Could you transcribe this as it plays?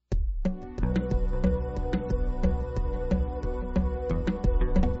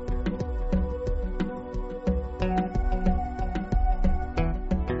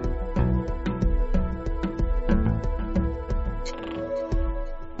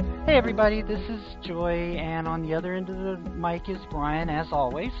Hey everybody, this is Joy, and on the other end of the mic is Brian, as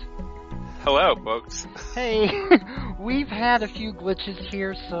always. Hello, folks. Hey, we've had a few glitches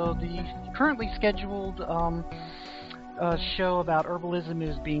here, so the currently scheduled show about herbalism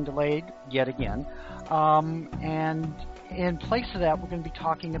is being delayed yet again. And in place of that, we're going to be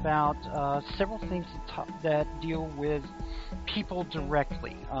talking about several things that deal with people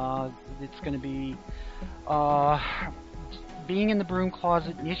directly. It's going to be being in the Broom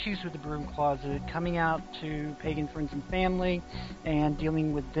Closet, and issues with the Broom Closet, coming out to pagan friends and family, and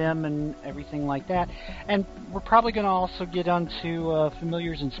dealing with them and everything like that. And we're probably going to also get onto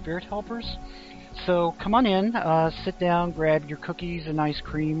familiars and spirit helpers. So come on in, sit down, grab your cookies and ice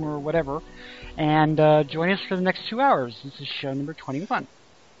cream or whatever, and join us for the next 2 hours. This is show number 21.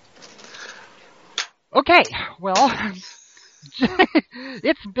 Okay, well,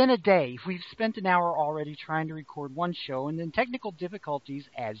 it's been a day. We've spent an hour already trying to record one show, and then technical difficulties,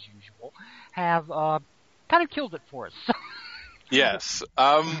 as usual, have kind of killed it for us. Yes.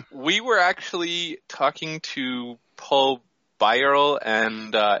 We were actually talking to Paul Byerl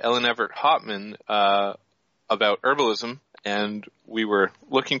and Ellen Everett Hopman about herbalism, and we were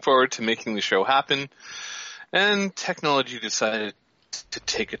looking forward to making the show happen, and technology decided to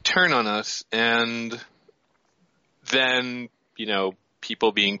take a turn on us, and then,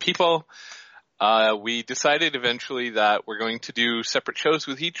 people being people, we decided eventually that we're going to do separate shows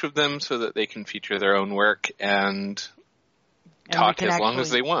with each of them so that they can feature their own work and talk as long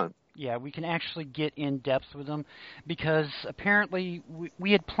as they want. Yeah, we can actually get in depth with them, because apparently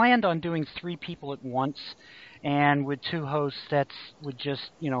we had planned on doing 3 people at once, and with 2 hosts that would just,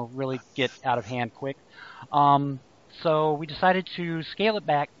 really get out of hand quick. So we decided to scale it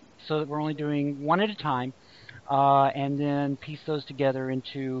back so that we're only doing 1 at a time, and then piece those together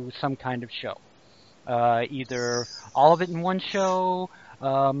into some kind of show. Either all of it in one show,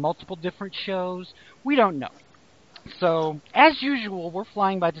 multiple different shows, we don't know. So, as usual, we're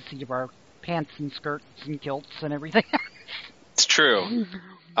flying by the seat of our pants and skirts and kilts and everything. It's true.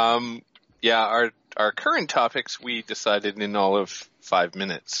 Our current topics we decided in all of 5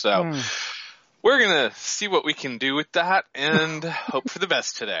 minutes. So we're going to see what we can do with that and hope for the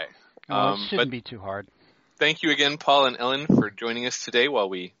best today. It shouldn't be too hard. Thank you again, Paul and Ellen, for joining us today while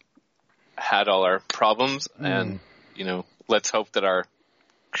we had all our problems. And, let's hope that our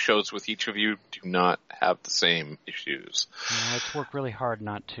shows with each of you do not have the same issues. Let's work really hard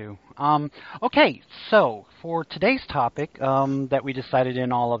not to. Okay, so for today's topic that we decided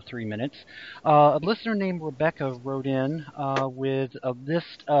in all of 3 minutes, a listener named Rebecca wrote in with a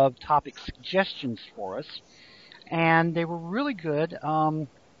list of topic suggestions for us, and they were really good.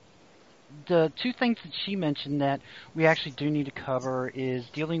 The 2 things that she mentioned that we actually do need to cover is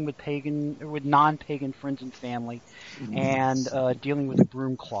dealing with non-pagan friends and family, and dealing with the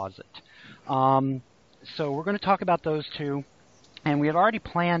Broom Closet. So we're going to talk about those 2, and we had already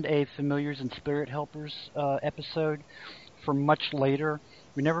planned a Familiars and Spirit Helpers episode for much later.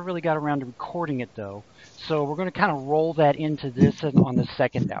 We never really got around to recording it, though, so we're going to kind of roll that into this on the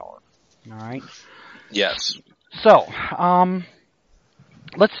second hour. All right? Yes. So,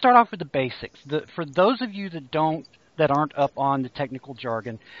 let's start off with the basics. For those of you that aren't up on the technical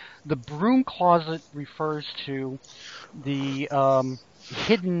jargon, the Broom Closet refers to the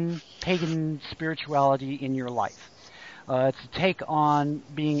hidden pagan spirituality in your life. It's a take on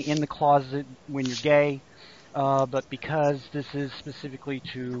being in the closet when you're gay, but because this is specifically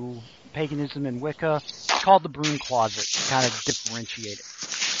to paganism and Wicca, it's called the Broom Closet to kind of differentiate it.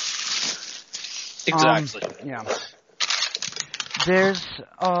 Exactly. Yeah. There's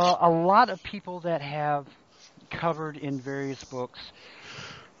a lot of people that have covered in various books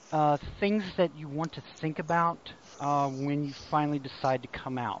things that you want to think about when you finally decide to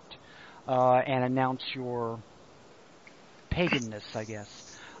come out and announce your paganness, I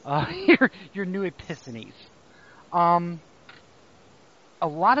guess, your new epiphanies. A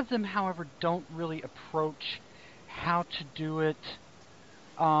lot of them, however, don't really approach how to do it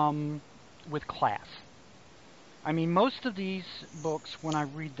with class. I mean, most of these books, when I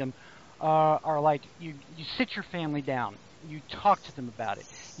read them, are like, you sit your family down, you talk to them about it,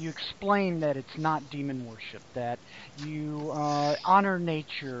 you explain that it's not demon worship, that you honor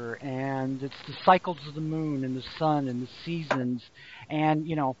nature, and it's the cycles of the moon and the sun and the seasons, and,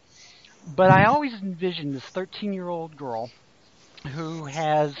 but I always envision this 13-year-old girl who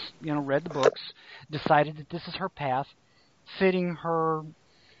has, read the books, decided that this is her path, sitting her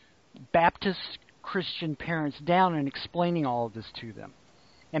Baptist Christian parents down and explaining all of this to them.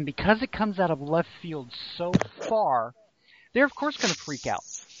 And because it comes out of left field so far, they're of course going to freak out.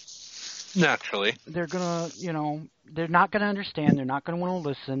 Naturally. They're gonna, they're not gonna understand. They're not gonna want to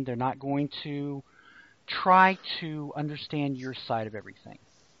listen. They're not going to try to understand your side of everything.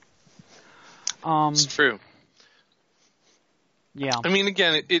 It's true. Yeah. I mean,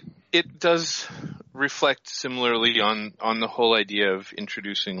 again, it does reflect similarly on the whole idea of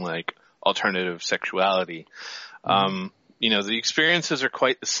introducing like alternative sexuality. Mm-hmm. The experiences are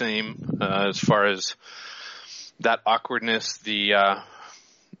quite the same as far as that awkwardness, the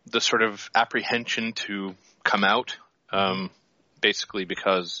sort of apprehension to come out. Basically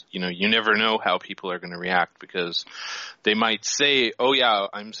because, you never know how people are going to react, because they might say, oh yeah,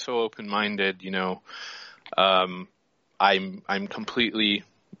 I'm so open-minded, I'm completely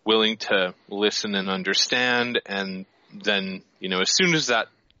willing to listen and understand. And then, as soon as that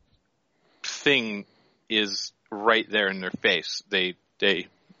thing is right there in their face, they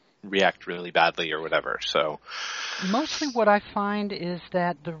react really badly or whatever. So Mostly what I find is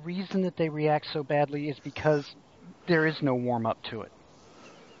that the reason that they react so badly is because there is no warm up to it.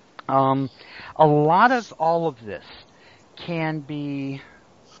 A lot of all of this can be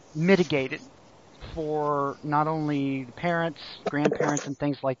mitigated for not only the parents, grandparents, and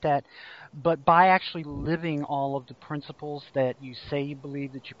things like that, but by actually living all of the principles that you say you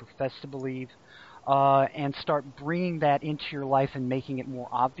believe, that you profess to believe, and start bringing that into your life and making it more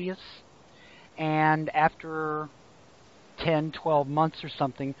obvious. And after 10, 12 months or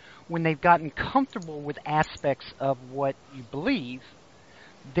something, when they've gotten comfortable with aspects of what you believe,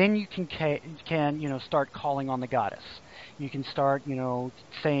 then you can start calling on the goddess. You can start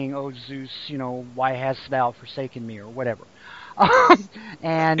saying, "Oh Zeus, why hast thou forsaken me?" or whatever.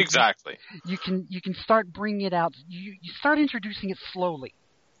 And exactly. you can start bringing it out. You start introducing it slowly,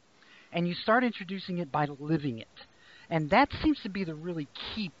 and you start introducing it by living it, and that seems to be the really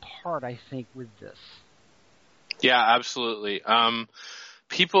key part, I think, with this. Yeah, absolutely.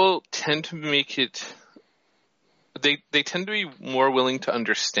 People tend to make it. They tend to be more willing to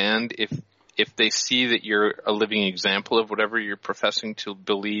understand if they see that you're a living example of whatever you're professing to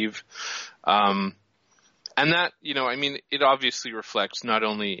believe. And that, it obviously reflects not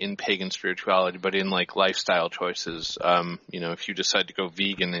only in pagan spirituality, but in like lifestyle choices. If you decide to go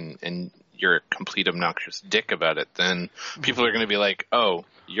vegan and you're a complete obnoxious dick about it, then people are going to be like, oh,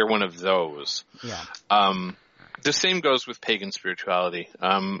 you're one of those. Yeah. The same goes with pagan spirituality.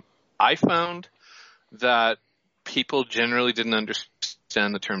 I found that people generally didn't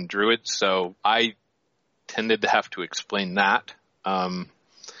understand the term druid, so I tended to have to explain that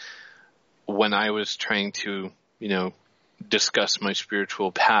when I was trying to, discuss my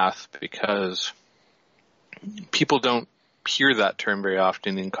spiritual path, because people don't hear that term very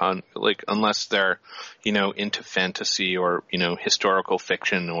often unless they're, into fantasy or, historical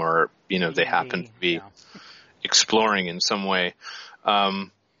fiction, or, they happen to be exploring in some way.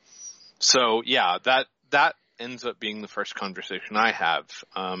 So yeah, that ends up being the first conversation I have.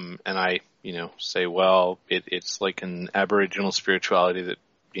 And I, say, well, it's like an Aboriginal spirituality that,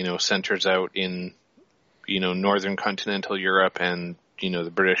 centers out in, northern continental Europe and,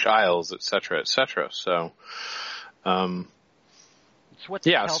 the British Isles, et cetera, et cetera. So, it's what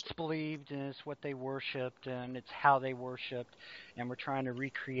the Celts believed, and it's what they worshipped, and it's how they worshipped, and we're trying to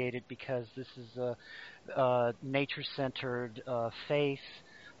recreate it because this is a nature-centered faith.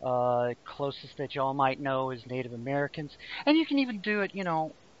 Closest that y'all might know is Native Americans, and you can even do it,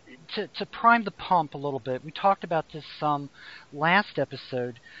 to prime the pump a little bit. We talked about this some last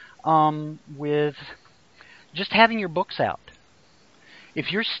episode with just having your books out.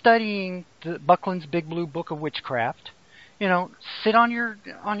 If you're studying the Buckland's Big Blue Book of Witchcraft, sit on your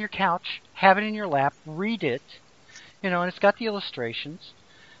couch, have it in your lap, read it, and it's got the illustrations.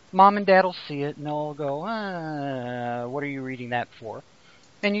 Mom and Dad will see it, and they'll go, what are you reading that for?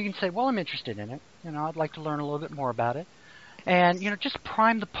 And you can say, well, I'm interested in it. I'd like to learn a little bit more about it. And, just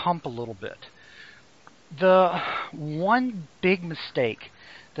prime the pump a little bit. The one big mistake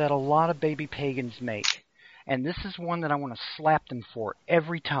that a lot of baby pagans make, and this is one that I want to slap them for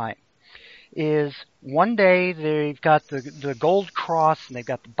every time, is one day they've got the gold cross and they've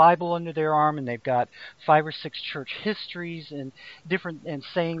got the Bible under their arm and they've got 5 or 6 church histories and different and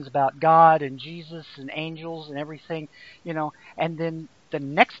sayings about God and Jesus and angels and everything, and then the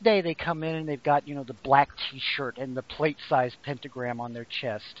next day they come in and they've got, the black T-shirt and the plate-sized pentagram on their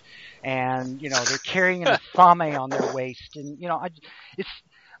chest, and they're carrying an asame on their waist, and it's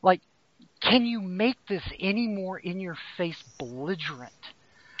like, can you make this any more in-your-face belligerent?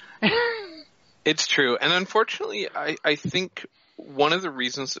 It's true. And unfortunately, I think one of the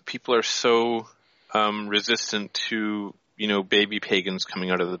reasons that people are so resistant to, baby pagans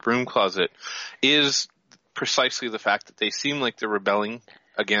coming out of the broom closet is precisely the fact that they seem like they're rebelling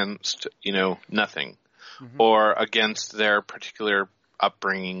against, nothing, Mm-hmm. or against their particular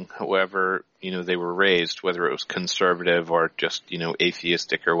upbringing, however, they were raised, whether it was conservative or just,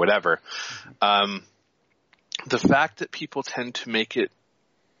 atheistic or whatever. The fact that people tend to make it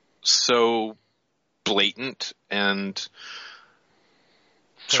so blatant and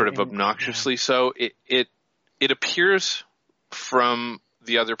sort of obnoxiously so, it appears from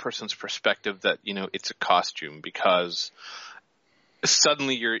the other person's perspective that, it's a costume, because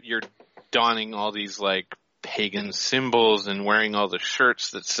suddenly you're donning all these like pagan symbols and wearing all the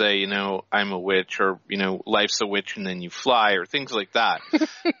shirts that say, I'm a witch, or, life's a witch and then you fly, or things like that.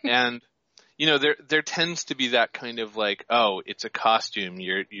 And, there tends to be that kind of like, oh, it's a costume,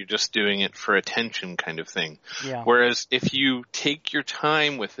 you're just doing it for attention kind of thing. Yeah. Whereas if you take your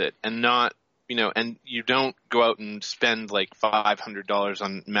time with it and not, and you don't go out and spend like $500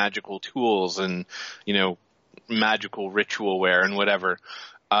 on magical tools and, magical ritual wear and whatever,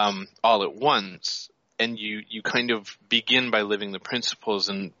 all at once, and you kind of begin by living the principles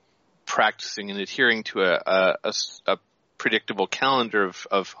and practicing and adhering to a predictable calendar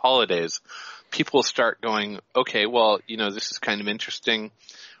of holidays, people start going, okay, well, this is kind of interesting.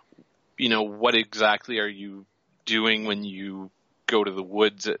 What exactly are you doing when you go to the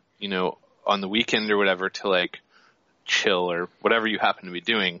woods at, on the weekend or whatever to like chill or whatever you happen to be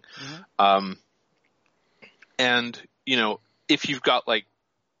doing? Mm-hmm. And, if you've got like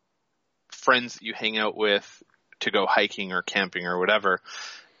friends that you hang out with to go hiking or camping or whatever,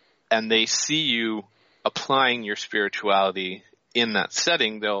 and they see you applying your spirituality in that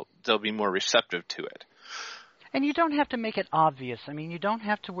setting, they'll be more receptive to it. And you don't have to make it obvious. I mean, you don't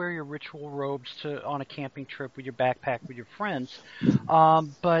have to wear your ritual robes on a camping trip with your backpack with your friends.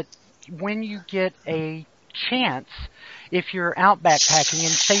 But when you get a chance, if you're out backpacking and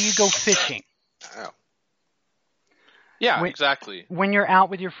say you go fishing. Oh. Yeah, exactly. When you're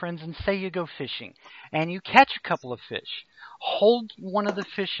out with your friends and say you go fishing and you catch a couple of fish, hold one of the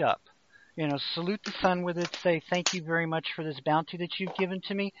fish up. Salute the sun with it, say thank you very much for this bounty that you've given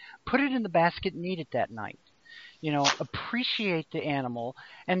to me. Put it in the basket and eat it that night. Appreciate the animal,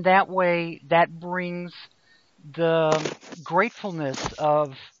 and that way that brings the gratefulness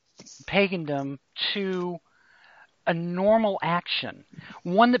of pagandom to a normal action,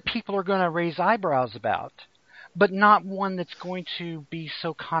 one that people are going to raise eyebrows about, but not one that's going to be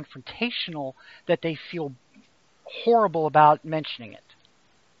so confrontational that they feel horrible about mentioning it.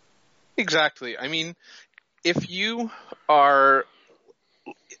 Exactly. I mean, if you are,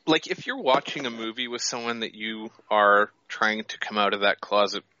 like, if you're watching a movie with someone that you are trying to come out of that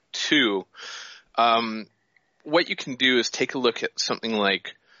closet to, what you can do is take a look at something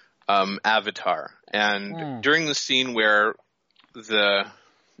like Avatar. And during the scene where the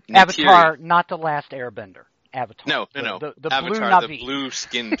Avatar, not the last Airbender. Avatar. No. The Avatar, blue Na'vi. the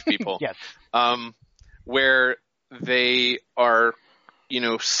blue-skinned people. Yes. Where they are,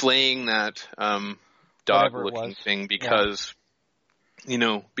 slaying that dog-looking thing because,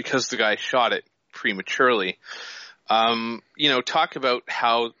 because the guy shot it prematurely. Talk about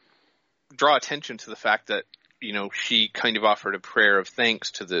draw attention to the fact that, she kind of offered a prayer of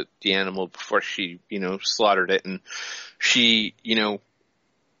thanks to the animal before she, slaughtered it, and she,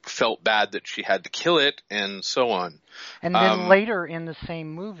 felt bad that she had to kill it, and so on. And then later in the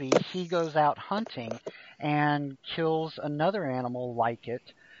same movie, he goes out hunting and kills another animal like it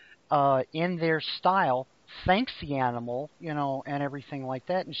in their style, thanks the animal, and everything like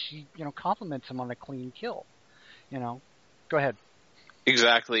that, and she, compliments him on a clean kill. Go ahead.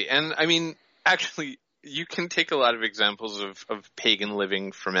 Exactly. And, I mean, actually, you can take a lot of examples of pagan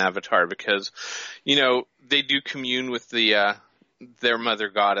living from Avatar because, they do commune with their mother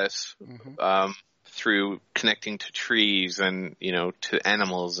goddess through connecting to trees and, to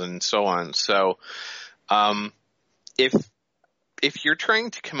animals and so on. So if you're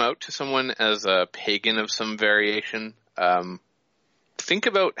trying to come out to someone as a pagan of some variation, think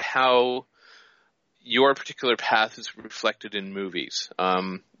about how your particular path is reflected in movies.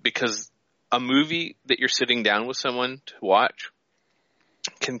 Because a movie that you're sitting down with someone to watch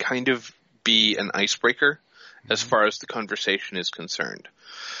can kind of be an icebreaker as far as the conversation is concerned.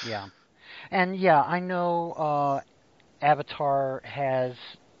 Yeah. And I know Avatar has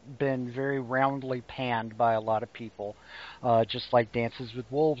been very roundly panned by a lot of people, just like Dances with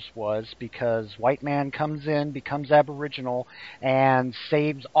Wolves was, because white man comes in, becomes Aboriginal, and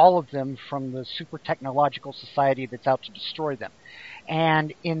saves all of them from the super technological society that's out to destroy them.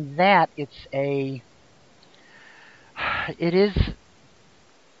 And in that, it is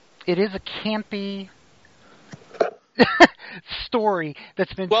a campy story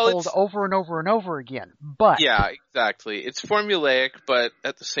that's been Well, told it's over and over and over again. But yeah, exactly. It's formulaic, but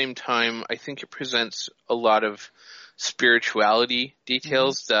at the same time, I think it presents a lot of spirituality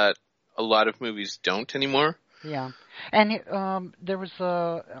details that a lot of movies don't anymore. yeah, and there was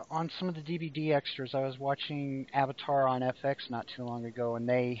on some of the DVD extras. I was watching Avatar on FX not too long ago, and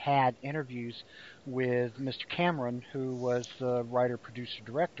they had interviews with Mr. Cameron, who was the writer, producer,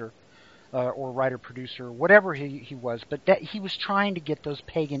 director, or writer, producer, whatever he was. But that he was trying to get those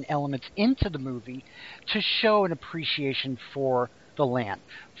pagan elements into the movie to show an appreciation for the land,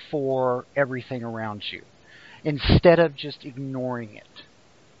 for everything around you, instead of just ignoring it.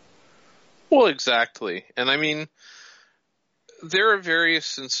 Well, exactly. And I mean, there are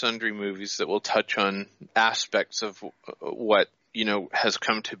various and sundry movies that will touch on aspects of what, has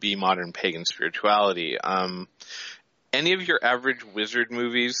come to be modern pagan spirituality. Any of your average wizard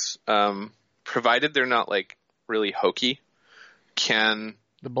movies, provided they're not like really hokey, can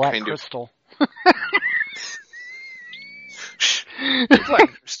The Black kind Crystal. The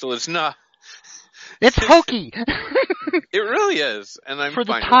Black Crystal is not. It's hokey. It really is, and I'm For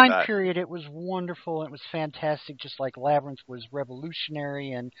the fine with time that. period, it was wonderful. It was fantastic, just like Labyrinth was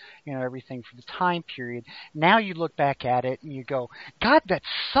revolutionary, and everything for the time period. Now you look back at it and you go, "God, that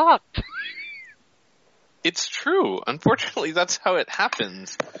sucked." It's true. Unfortunately, that's how it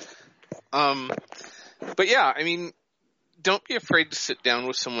happens. But yeah, I mean, don't be afraid to sit down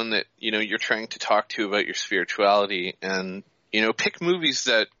with someone that you're trying to talk to about your spirituality, and pick movies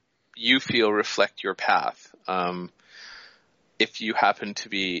that you feel reflect your path. If you happen to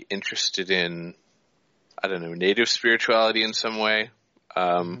be interested in, I don't know, native spirituality in some way,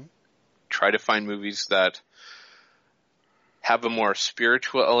 try to find movies that have a more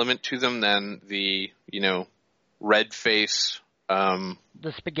spiritual element to them than the, red face. The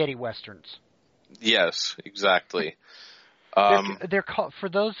spaghetti westerns. Yes, exactly. They're called, for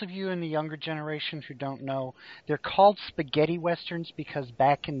those of you in the younger generation who don't know, they're called spaghetti westerns because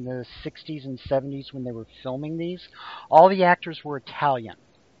back in the 60s and 70s when they were filming these, all the actors were Italian.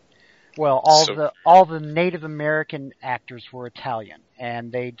 Well, all the Native American actors were Italian, and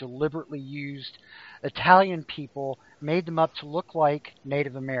they deliberately used Italian people, made them up to look like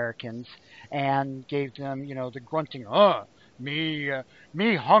Native Americans, and gave them, the grunting, me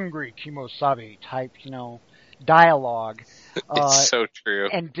hungry, kimosabi type, dialogue, It's so true.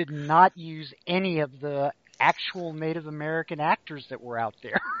 and did not use any of the actual Native American actors that were out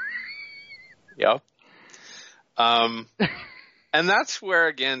there. Yep. And that's where,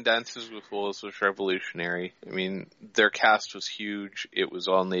 again, Dances with Wolves was revolutionary. I mean, their cast was huge. It was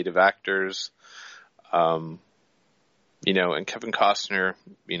all native actors. And Kevin Costner,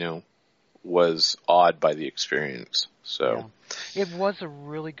 was awed by the experience. So yeah. It was a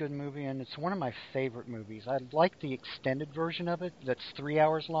really good movie, and it's one of my favorite movies. I like the extended version of it that's 3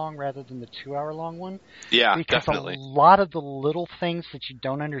 hours long rather than the 2-hour long one. Yeah, because definitely. a lot of the little things that you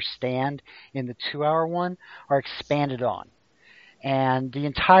don't understand in the 2-hour one are expanded on. And the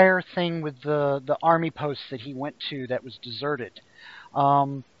entire thing with the army post that he went to that was deserted.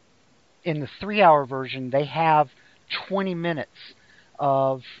 In the 3-hour version, they have 20 minutes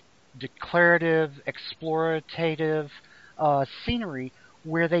of declarative, explorative scenery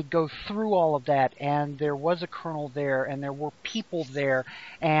where they go through all of that, and there was a colonel there, and there were people there,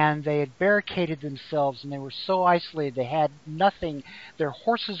 and they had barricaded themselves, and they were so isolated, they had nothing, their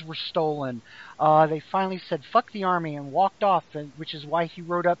horses were stolen. They finally said, fuck the army, and walked off, which is why he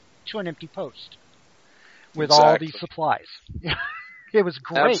rode up to an empty post with all these supplies. It was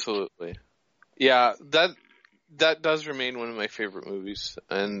great. Absolutely. Yeah, that does remain one of my favorite movies,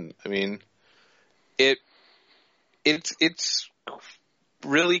 and I mean, it's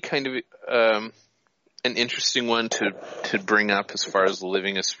really kind of an interesting one to bring up as far as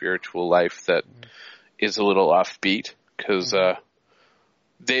living a spiritual life that is a little offbeat, because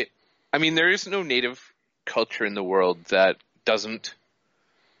there is no native culture in the world that doesn't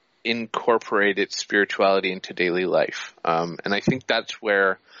incorporate its spirituality into daily life, and I think that's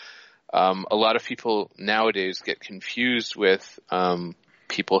where a lot of people nowadays get confused with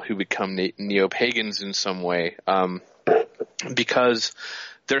people who become neo-pagans in some way, because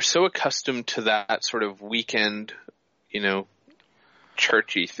they're so accustomed to that sort of weekend,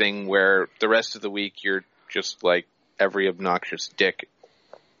 churchy thing where the rest of the week you're just like every obnoxious dick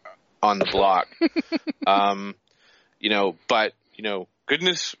on the block. But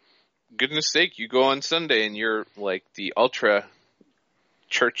goodness sake, you go on Sunday and you're like the ultra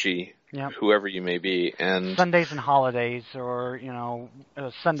churchy, whoever you may be, and Sundays and holidays, or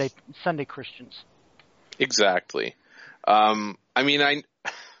Sunday Christians. Exactly.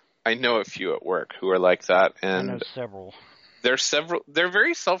 I know a few at work who are like that, and I know several. They're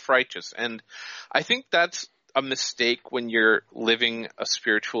very self-righteous, and I think that's a mistake when you're living a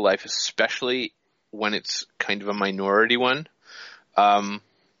spiritual life, especially when it's kind of a minority one.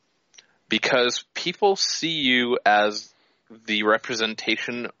 Because people see you as the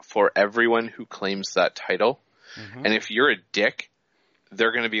representation for everyone who claims that title. Mm-hmm. And if you're a dick,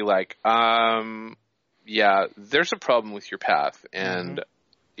 they're going to be like, yeah, there's a problem with your path, and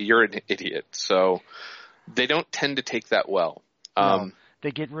you're an idiot. So they don't tend to take that well. No,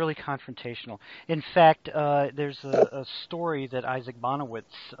 they get really confrontational. In fact, there's a story that Isaac Bonowitz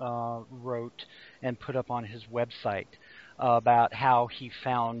wrote and put up on his website about how he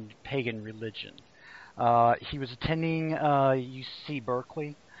found pagan religion. He was attending UC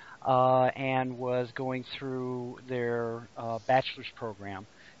Berkeley and was going through their bachelor's program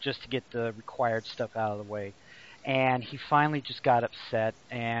just to get the required stuff out of the way. And he finally just got upset,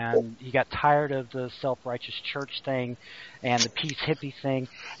 and he got tired of the self-righteous church thing and the peace hippie thing,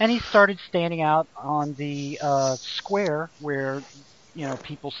 and he started standing out on the square where, you know,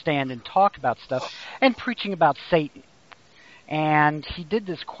 people stand and talk about stuff and preaching about Satan. And he did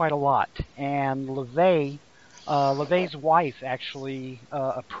this quite a lot. And LaVey's wife actually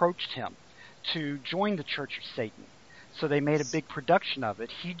approached him to join the Church of Satan. So they made a big production of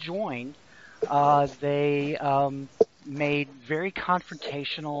it. He joined. They made very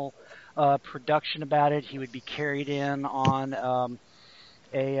confrontational production about it. He would be carried in on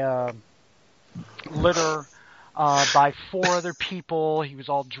a litter by 4 other people. He was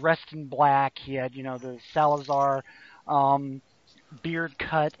all dressed in black. He had, you know, the Salazar beard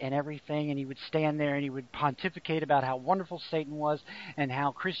cut and everything, and he would stand there and he would pontificate about how wonderful Satan was and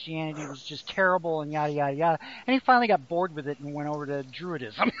how Christianity was just terrible and yada yada yada. And he finally got bored with it and went over to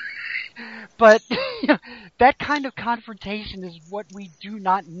Druidism. But you know, that kind of confrontation is what we do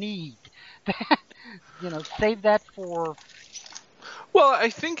not need. That, you know, save that for. Well, I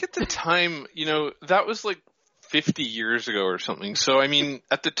think at the time, you know, that was like 50 years ago or something. So, I mean,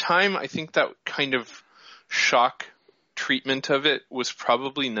 at the time, I think that kind of shock treatment of it was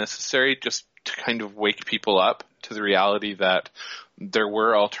probably necessary just to kind of wake people up to the reality that there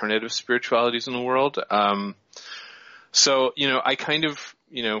were alternative spiritualities in the world. So, you know, I kind of,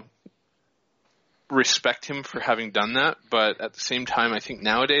 you know, respect him for having done that, but at the same time, I think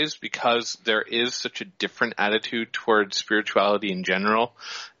nowadays, because there is such a different attitude towards spirituality in general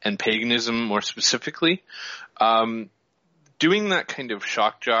and paganism more specifically, doing that kind of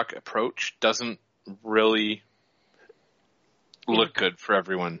shock jock approach doesn't really look good for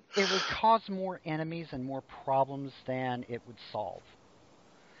everyone. It would cause more enemies and more problems than it would solve.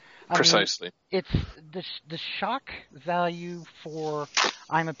 Precisely. I mean, it's the shock value for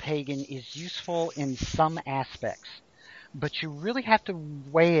I'm a pagan is useful in some aspects, but you really have to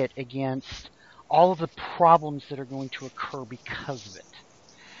weigh it against all of the problems that are going to occur because of it.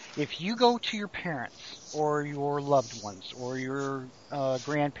 If you go to your parents or your loved ones or your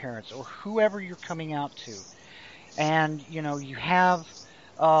grandparents or whoever you're coming out to, and you know you have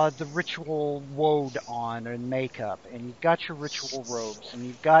the ritual woad on and makeup, and you've got your ritual robes, and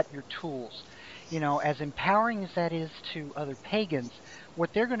you've got your tools. You know, as empowering as that is to other pagans,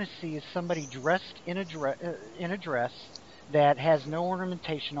 what they're going to see is somebody dressed in a dress that has no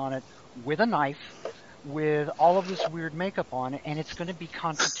ornamentation on it, with a knife, with all of this weird makeup on it, and it's going to be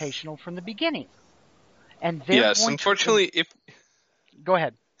confrontational from the beginning. And they're going unfortunately, to... Go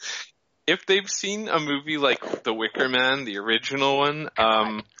ahead. If they've seen a movie like The Wicker Man, the original one,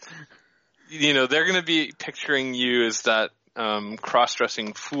 you know, they're going to be picturing you as that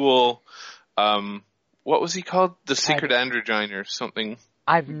cross-dressing fool. What was he called? The Secret Androgyne or something.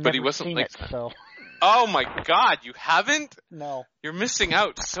 I've never but he wasn't seen like it, that. so... Oh my God, you haven't? No. You're missing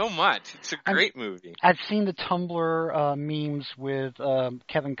out so much. It's a great movie. I've seen the Tumblr memes with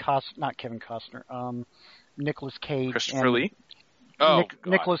Nicolas Cage. Christopher Lee? Oh,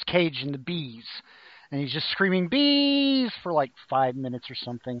 Nicolas Cage and the bees. And he's just screaming bees for like 5 minutes or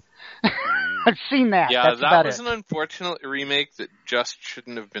something. I've seen that. Yeah, that's that was it. an unfortunate remake that just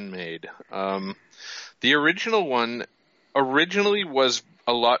shouldn't have been made. The original one originally was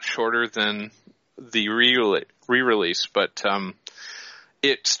a lot shorter than the re-release, but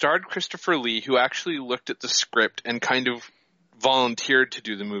it starred Christopher Lee, who actually looked at the script and kind of volunteered to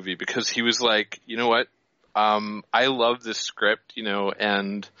do the movie because he was like, you know what? I love this script, you know,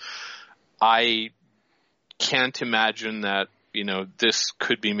 and I can't imagine that, you know, this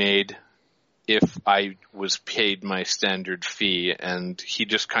could be made if I was paid my standard fee. And he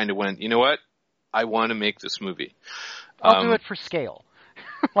just kind of went, you know what? I want to make this movie. I'll do it for scale.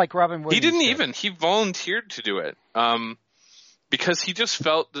 Like Robin Williams. He didn't even. He volunteered to do it. Because he just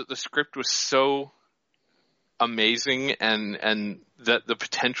felt that the script was so amazing, and that the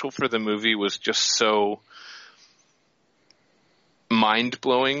potential for the movie was just so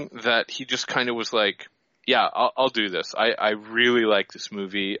mind-blowing that he just kind of was like, yeah, I'll do this. I really like this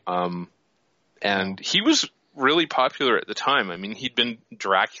movie. And he was really popular at the time. I mean, he'd been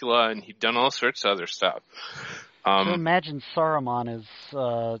Dracula and he'd done all sorts of other stuff. So imagine Saruman as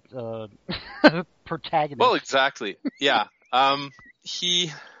protagonist. Well, exactly. Yeah.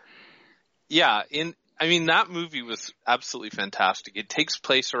 That movie was absolutely fantastic. It takes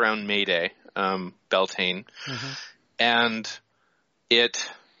place around May Day, Beltane, and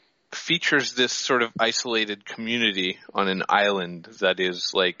it features this sort of isolated community on an island that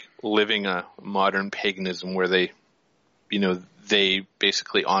is like living a modern paganism where they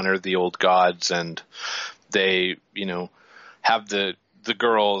basically honor the old gods, and they, have the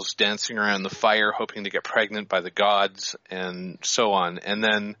girls dancing around the fire hoping to get pregnant by the gods and so on. And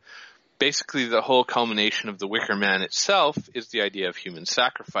then basically the whole culmination of the Wicker Man itself is the idea of human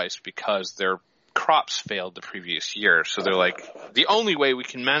sacrifice, because their crops failed the previous year. So they're like, the only way we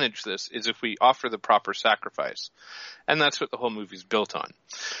can manage this is if we offer the proper sacrifice. And that's what the whole movie's built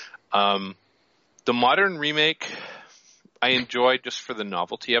on. The modern remake I enjoy just for the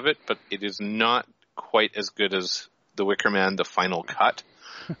novelty of it, but it is not quite as good as The Wicker Man, the final cut,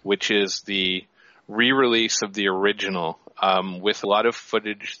 which is the re-release of the original, with a lot of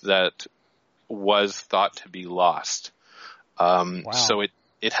footage that was thought to be lost. Wow. So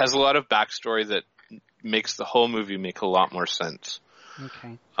it has a lot of backstory that makes the whole movie make a lot more sense.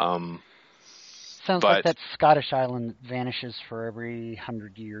 Okay. Sounds like that Scottish island that vanishes for every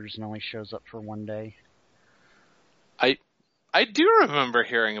 100 years and only shows up for one day. I do remember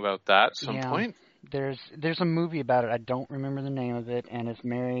hearing about that at some point. There's a movie about it. I don't remember the name of it, and if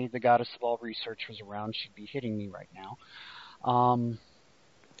Mary, the goddess of all research, was around, she'd be hitting me right now.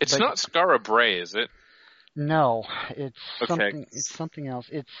 It's not Skara Brae, is it? No, it's something else.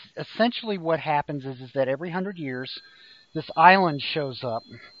 It's essentially what happens is that every 100 years, this island shows up.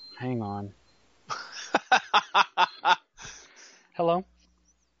 Hang on. Hello?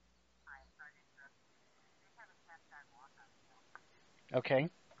 Okay.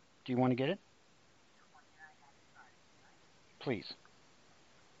 Do you want to get it? Please.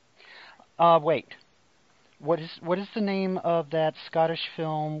 Wait. What is the name of that Scottish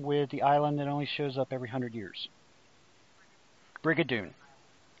film with the island that only shows up every 100 years? Brigadoon.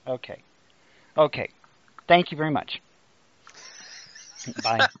 Okay. Thank you very much.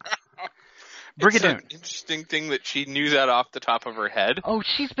 Bye. Brigadoon. It's an interesting thing that she knew that off the top of her head. Oh,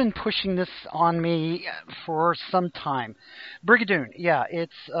 she's been pushing this on me for some time. Brigadoon, yeah,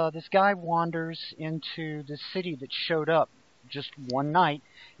 it's this guy wanders into the city that showed up just one night.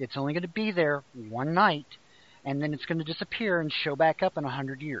 It's only going to be there one night, and then it's going to disappear and show back up in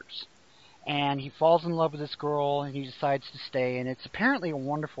 100 years. And he falls in love with this girl, and he decides to stay, and it's apparently a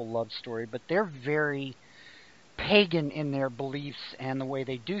wonderful love story, but they're very pagan in their beliefs and the way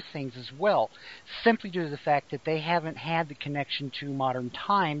they do things as well, simply due to the fact that they haven't had the connection to modern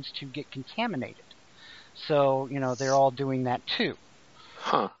times to get contaminated. So, they're all doing that too.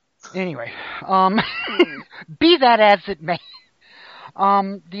 Huh. Anyway, be that as it may.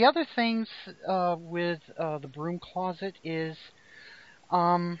 The other things with the Broom Closet is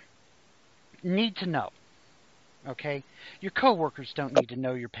need to know. Okay? Your coworkers don't need to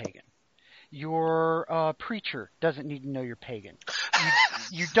know you're pagan. Your preacher doesn't need to know you're pagan.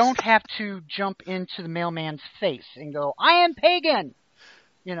 You don't have to jump into the mailman's face and go, I am pagan!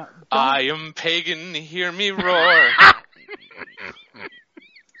 I am pagan, hear me roar.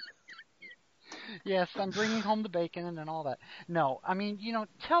 Yes, I'm bringing home the bacon and all that. No,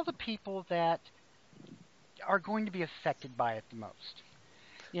 tell the people that are going to be affected by it the most.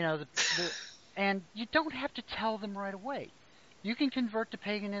 And you don't have to tell them right away. You can convert to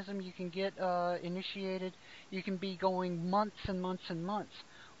paganism, you can get initiated, you can be going months and months and months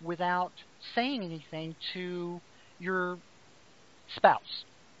without saying anything to your spouse.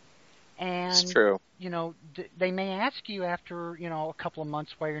 And, it's true. They may ask you after, a couple of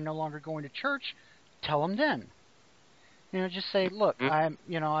months why you're no longer going to church. Tell them then. Just say, look, I've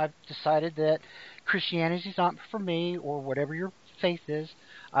decided that Christianity's not for me, or whatever your faith is.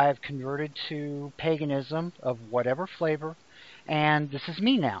 I've converted to paganism of whatever flavor, and this is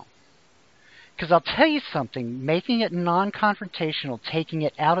me now. Because I'll tell you something, making it non-confrontational, taking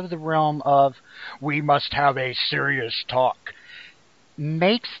it out of the realm of, we must have a serious talk,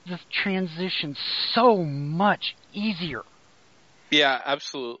 makes the transition so much easier. Yeah,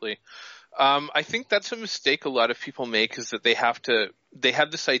 absolutely. I think that's a mistake a lot of people make, is that they have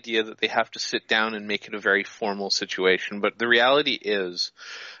this idea that they have to sit down and make it a very formal situation. But the reality is,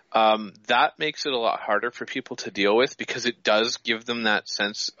 that makes it a lot harder for people to deal with, because it does give them that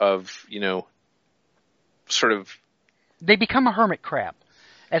sense of, sort of... They become a hermit crab.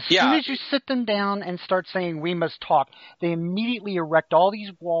 As soon Yeah. as you sit them down and start saying, we must talk, they immediately erect all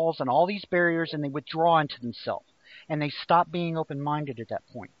these walls and all these barriers, and they withdraw into themselves. And they stop being open-minded at that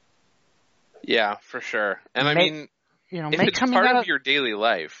point. Yeah, for sure. And if it's part of your daily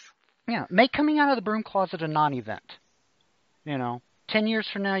life... Yeah, make coming out of the broom closet a non-event. 10 years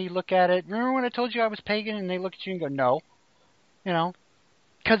from now, you look at it, remember when I told you I was pagan? And they look at you and go, no.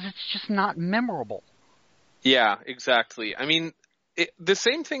 Because it's just not memorable. Yeah, exactly. The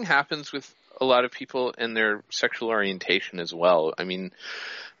same thing happens with a lot of people and their sexual orientation as well.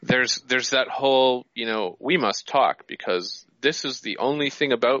 There's that whole, we must talk because this is the only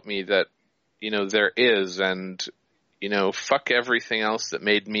thing about me that, there is, and, fuck everything else that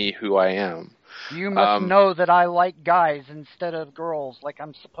made me who I am. You must know that I like guys instead of girls like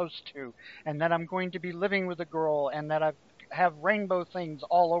I'm supposed to, and that I'm going to be living with a girl, and that I have rainbow things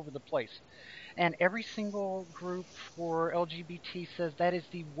all over the place. And every single group for LGBT says that is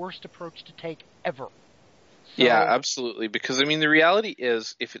the worst approach to take ever. So, yeah, absolutely. Because, the reality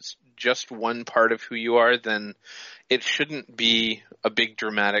is, if it's just one part of who you are, then it shouldn't be a big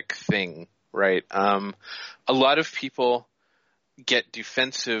dramatic thing, right? A lot of people get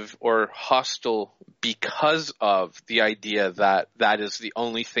defensive or hostile because of the idea that that is the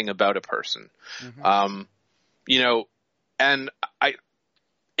only thing about a person. Mm-hmm. And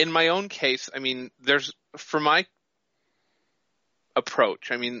in my own case, for my approach,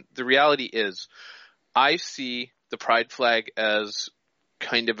 the reality is I see the pride flag as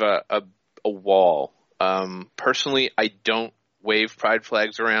kind of a wall. Personally, I don't wave pride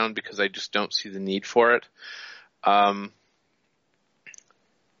flags around because I just don't see the need for it.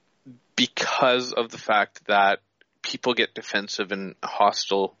 Because of the fact that people get defensive and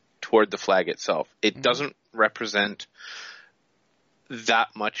hostile toward the flag itself. It mm-hmm. doesn't represent that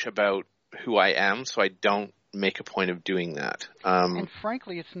much about who I am, so I don't make a point of doing that. And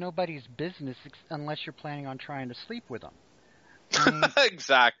frankly, it's nobody's business unless you're planning on trying to sleep with them.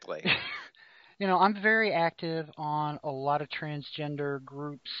 Exactly. I'm very active on a lot of transgender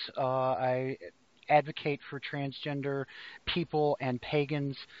groups. I advocate for transgender people and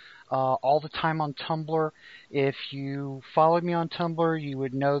pagans all the time on Tumblr. If you followed me on Tumblr, you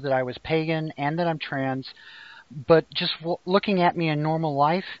would know that I was pagan and that I'm trans. But just looking at me in normal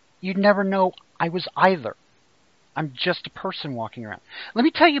life, you'd never know I was either. I'm just a person walking around. Let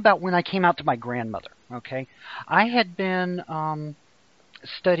me tell you about when I came out to my grandmother, okay? I had been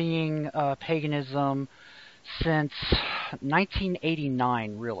studying paganism since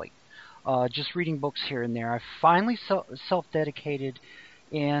 1989, really. Just reading books here and there. I finally self-dedicated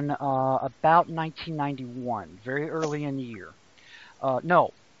in about 1991, very early in the year.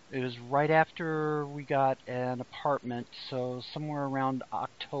 No, it was right after we got an apartment, so somewhere around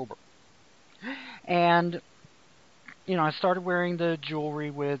October. And, I started wearing the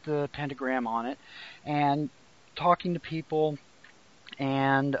jewelry with the pentagram on it and talking to people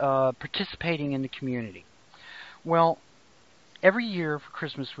and participating in the community. Well, every year for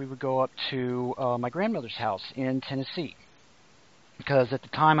Christmas we would go up to my grandmother's house in Tennessee because at the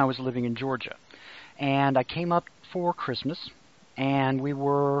time I was living in Georgia. And I came up for Christmas and we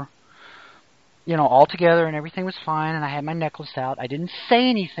were, all together and everything was fine and I had my necklace out. I didn't say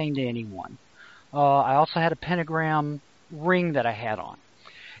anything to anyone. I also had a pentagram ring that I had on.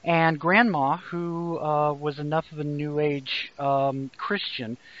 And Grandma, who was enough of a New Age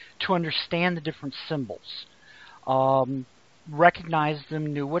Christian to understand the different symbols, recognized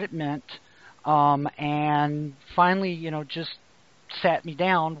them, knew what it meant, and finally, just sat me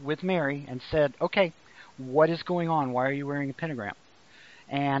down with Mary and said, okay, what is going on? Why are you wearing a pentagram?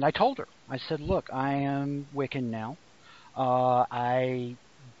 And I told her. I said, look, I am Wiccan now. I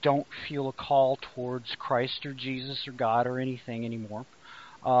don't feel a call towards Christ or Jesus or God or anything anymore.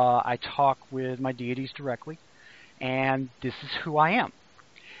 I talk with my deities directly, and this is who I am.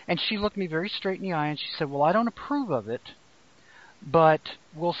 And she looked me very straight in the eye, and she said, well, I don't approve of it, but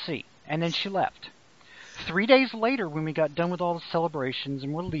we'll see. And then she left. 3 days later, when we got done with all the celebrations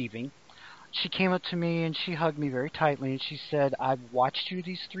and were leaving, she came up to me and she hugged me very tightly, and she said, I've watched you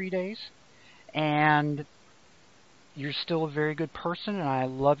these 3 days, and you're still a very good person, and I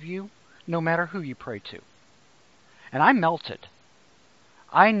love you no matter who you pray to. And I melted.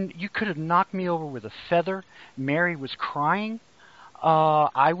 You could have knocked me over with a feather. Mary was crying.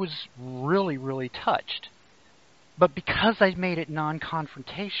 I was really, really touched. But because I made it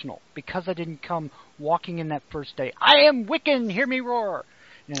non-confrontational, because I didn't come walking in that first day, I am Wiccan, hear me roar.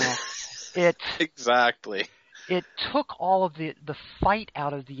 It exactly. it took all of the fight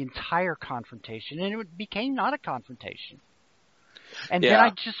out of the entire confrontation, and it became not a confrontation. And then I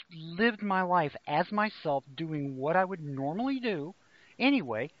Yeah. just lived my life as myself, doing what I would normally do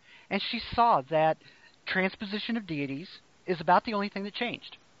anyway, and she saw that transposition of deities is about the only thing that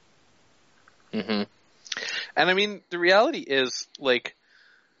changed. hmm And I mean, the reality is, like,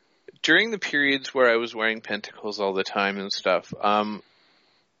 during the periods where I was wearing pentacles all the time and stuff,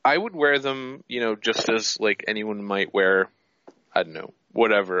 I would wear them, just as, like, anyone might wear, I don't know,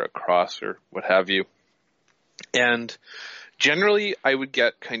 whatever, a cross or what have you. And generally, I would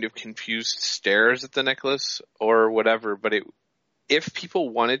get kind of confused stares at the necklace or whatever, but if people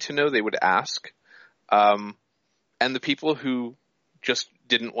wanted to know, they would ask. And the people who just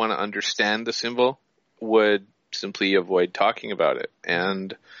didn't want to understand the symbol would simply avoid talking about it.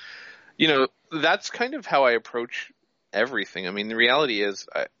 And, that's kind of how I approach everything. I mean, the reality is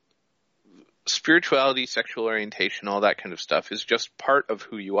spirituality, sexual orientation, all that kind of stuff is just part of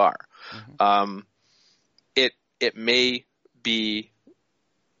who you are. Mm-hmm. It may be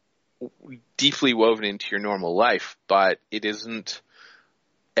deeply woven into your normal life, but it isn't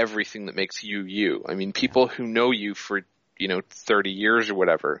everything that makes you you. I mean, people who know you for, 30 years or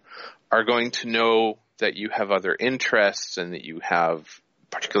whatever are going to know that you have other interests and that you have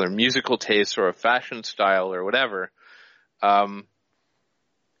particular musical tastes or a fashion style or whatever. And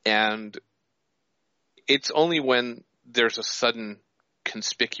it's only when there's a sudden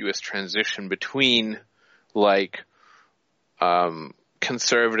conspicuous transition between, like,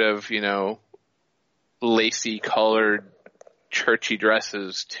 conservative, lacy colored churchy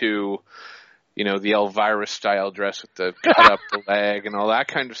dresses to, the Elvira style dress with the cut up the leg and all that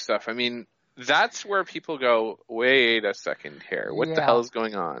kind of stuff. I mean, that's where people go, wait a second here. What the hell is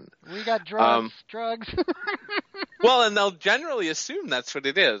going on? We got drugs. Well, and they'll generally assume that's what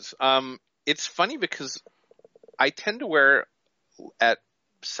it is. It's funny because I tend to wear at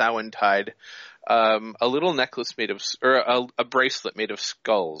Samhain-tide a little necklace made of, or a bracelet made of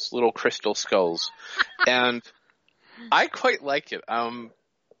skulls, little crystal skulls. And I quite like it.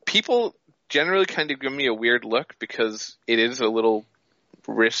 People generally kind of give me a weird look because it is a little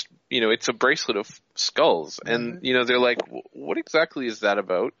wrist, it's a bracelet of skulls. And, they're like, what exactly is that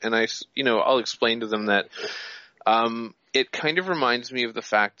about? And I'll explain to them that, it kind of reminds me of the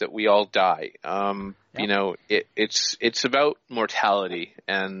fact that we all die. It's about mortality,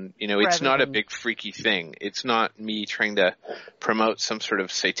 and, it's not a big freaky thing. It's not me trying to promote some sort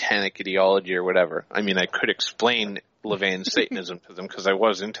of satanic ideology or whatever. I mean, I could explain Levain Satanism to them because I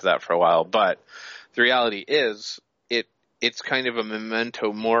was into that for a while, but the reality is it's kind of a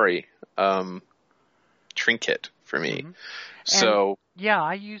memento mori, trinket for me. Mm-hmm. So. Yeah,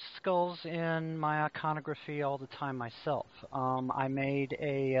 I use skulls in my iconography all the time myself. I made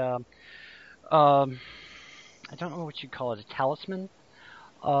I don't know what you'd call it, a talisman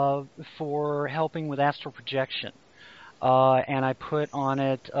for helping with astral projection. And I put on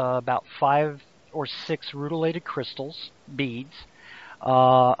it about 5 or 6 rutilated crystals, beads,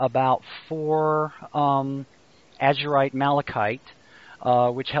 about 4 azurite malachite,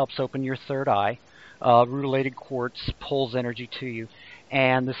 which helps open your third eye. Rutilated quartz pulls energy to you.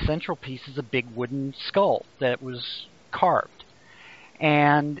 And the central piece is a big wooden skull that was carved.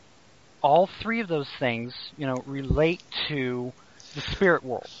 And all 3 of those things, relate to the spirit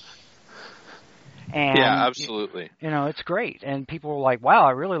world. And, yeah, absolutely. It's great. And people were like, wow,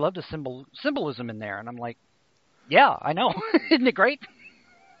 I really love the symbolism in there. And I'm like, yeah, I know. Isn't it great?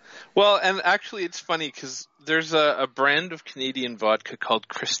 Well, and actually it's funny because there's a brand of Canadian vodka called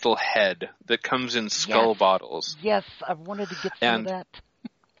Crystal Head that comes in skull bottles. Yes, I wanted to get some of that.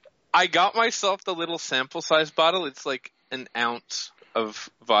 I got myself the little sample size bottle. It's like an ounce of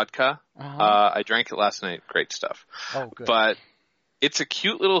vodka. I drank it last night. Great stuff. Oh, good. But it's a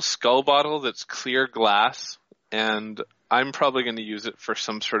cute little skull bottle that's clear glass, and I'm probably going to use it for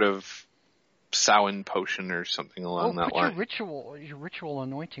some sort of Samhain potion or something along that line. Put your ritual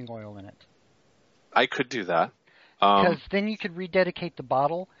anointing oil in it. I could do that. Because then you could rededicate the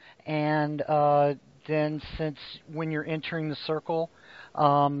bottle, and then since when you're entering the circle,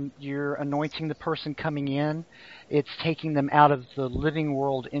 you're anointing the person coming in, it's taking them out of the living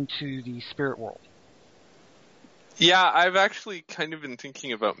world into the spirit world. Yeah, I've actually kind of been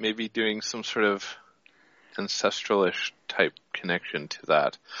thinking about maybe doing some sort of ancestral-ish type connection to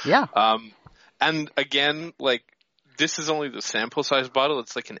that. Yeah. And again, like, this is only the sample size bottle.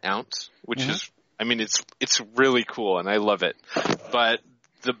 It's like an ounce, which is, I mean, it's really cool and I love it. But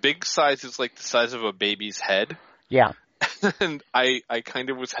the big size is like the size of a baby's head. Yeah. And I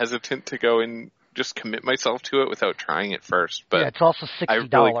kind of was hesitant to go in just commit myself to it without trying it first. But yeah, it's also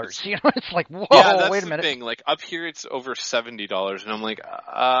 $60. Really It's like, whoa, yeah, that's wait a the minute. thing. Like up here, it's over $70, and I'm like,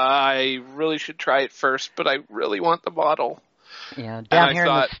 I really should try it first, but I really want the bottle. Yeah, And down I here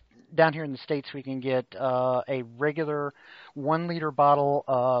thought, down here in the States, we can get a regular 1 liter bottle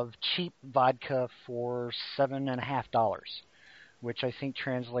of cheap vodka for $7.50, which I think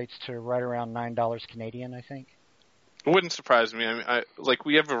translates to right around $9 Canadian. I think. it wouldn't surprise me. I mean,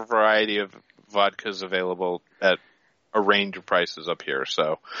 we have a variety of vodkas available at a range of prices up here,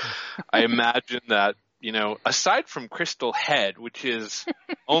 so I imagine that, aside from Crystal Head, which is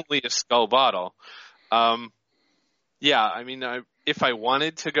only a skull bottle, yeah, I mean, if I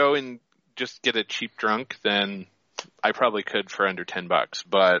wanted to go and just get a cheap drunk, then I probably could for under $10.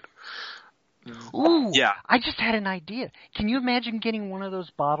 But Ooh, yeah, I just had an idea. Can you imagine getting one of those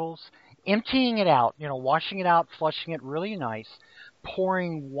bottles, emptying it out, washing it out, flushing it really nice,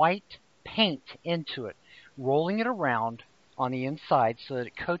 pouring white paint into it, rolling it around on the inside so that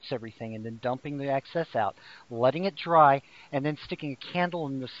it coats everything, and then dumping the excess out, letting it dry, and then sticking a candle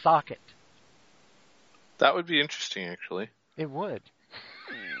in the socket? that would be interesting, actually. It would.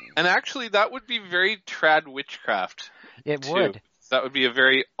 And actually, that would be very trad witchcraft. It too. would. That would be a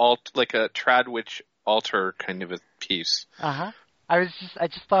very like a trad witch altar kind of a piece. Uh-huh. I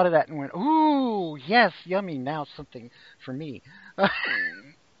just thought of that and went, ooh, yes, yummy, now something for me.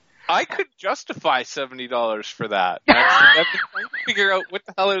 I could justify $70 for that. Actually, I've been trying to figure out what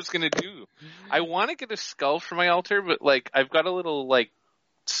the hell I was going to do. I want to get a skull for my altar, but I've got a little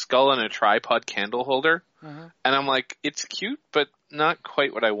skull and a tripod candle holder, Uh-huh. and I'm like, it's cute, but not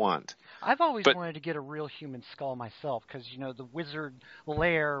quite what I want. I've always wanted to get a real human skull myself because, the wizard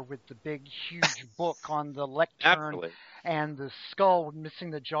lair with the big, huge book on the lectern Absolutely. and the skull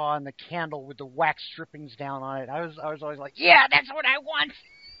missing the jaw and the candle with the wax drippings down on it. I was always like, yeah, that's what I want.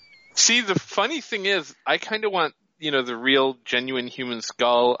 See, the funny thing is, I kind of want, the real, genuine human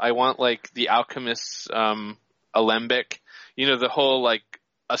skull. I want, the alchemist's alembic, the whole,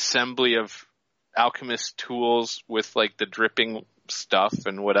 assembly of alchemist tools with, the dripping stuff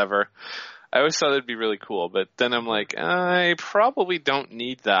and whatever. I always thought it'd be really cool, but then I'm like, I probably don't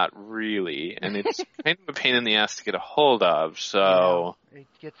need that really, and it's kind of a pain in the ass to get a hold of, so... Yeah, it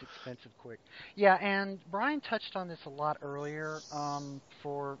gets expensive quick. Yeah, and Brian touched on this a lot earlier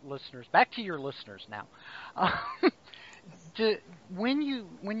for listeners. Back to your listeners now. When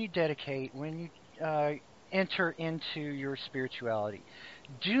you dedicate, when you enter into your spirituality,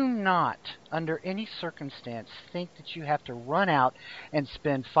 do not, under any circumstance, think that you have to run out and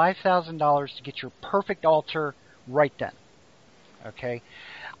spend $5,000 to get your perfect altar right then. Okay?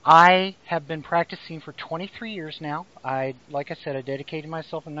 I have been practicing for 23 years now. Like I said, I dedicated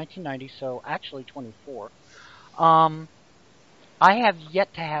myself in 1990, so actually 24. I have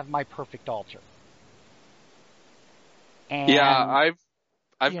yet to have my perfect altar. And, yeah,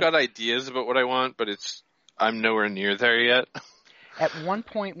 I've got ideas about what I want, but I'm nowhere near there yet. At one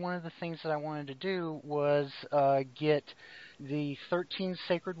point, one of the things that I wanted to do was get the 13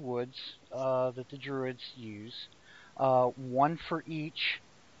 sacred woods that the Druids use, one for each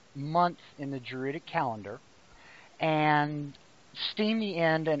month in the Druidic calendar, and steam the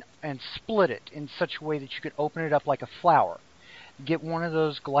end and split it in such a way that you could open it up like a flower. Get one of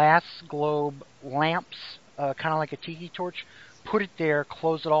those glass globe lamps, kind of like a tiki torch, put it there,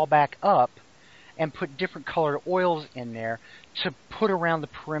 close it all back up, and put different colored oils in there to put around the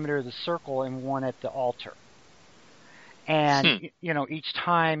perimeter of the circle and one at the altar. And,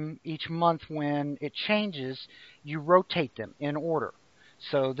 each month when it changes, you rotate them in order.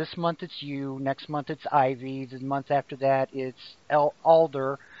 So this month it's yew, next month it's ivy, the month after that it's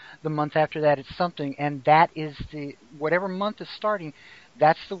alder, the month after that it's something, and that is whatever month is starting,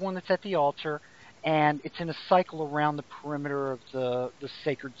 that's the one that's at the altar, and it's in a cycle around the perimeter of the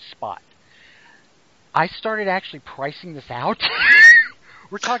sacred spot. I started actually pricing this out.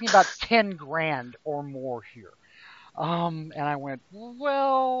 We're talking about 10 grand or more here. And I went,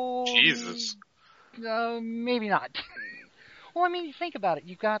 well... Jesus. Maybe not. Well, I mean, you think about it.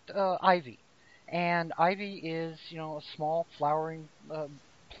 You've got ivy. And ivy is, a small flowering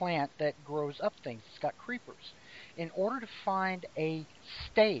plant that grows up things. It's got creepers. In order to find a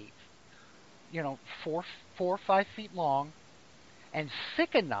stave, 4 or 5 feet long and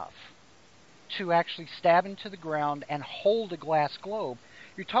thick enough to actually stab into the ground and hold a glass globe,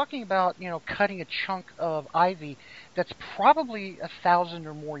 you're talking about, cutting a chunk of ivy that's probably 1,000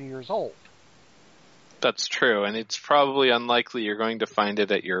 or more years old. That's true, and it's probably unlikely you're going to find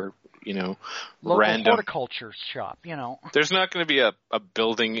it at your, local random horticulture shop, There's not going to be a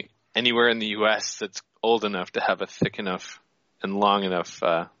building anywhere in the U.S. that's old enough to have a thick enough and long enough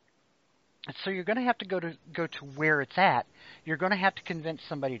So you're going to have to go to where it's at. You're going to have to convince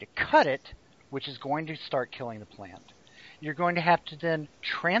somebody to cut it, which is going to start killing the plant. You're going to have to then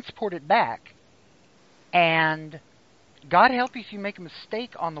transport it back, and God help you if you make a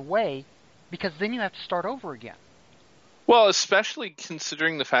mistake on the way, because then you have to start over again. Well, especially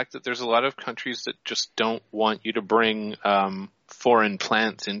considering the fact that there's a lot of countries that just don't want you to bring foreign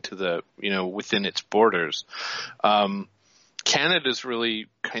plants into the, within its borders. Canada's really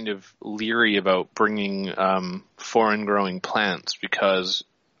kind of leery about bringing foreign growing plants because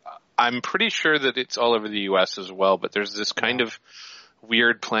I'm pretty sure that it's all over the U.S. as well, but there's this kind of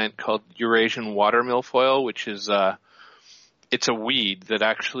weird plant called Eurasian water milfoil, which is it's a weed that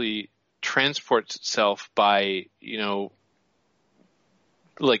actually transports itself by,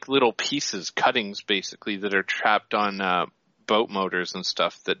 like little pieces, cuttings basically, that are trapped on boat motors and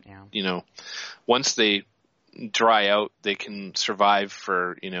stuff that, once they dry out, they can survive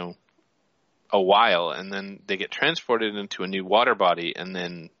for, a while, and then they get transported into a new water body and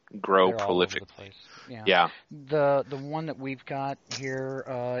then grow They're all over prolific. the place. Yeah. The one that we've got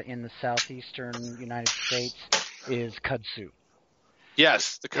here in the southeastern United States is kudzu.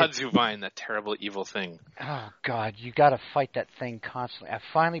 Yes, the kudzu vine, that terrible evil thing. Oh God, you got to fight that thing constantly. I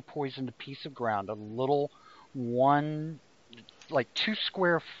finally poisoned a piece of ground, a little 2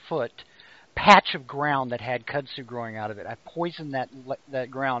 square foot patch of ground that had kudzu growing out of it. I poisoned that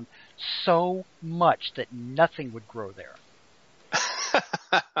ground so much that nothing would grow there.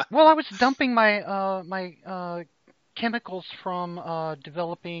 Well, I was dumping my chemicals from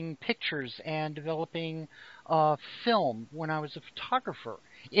developing pictures and developing film when I was a photographer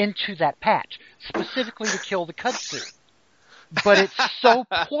into that patch, specifically to kill the kudzu. But it's so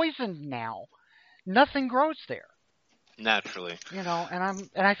poisoned now, nothing grows there. Naturally. And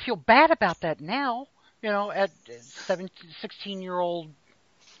I feel bad about that now, at 16-year-old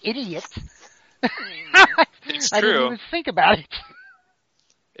idiot. It's I true. didn't even think about it.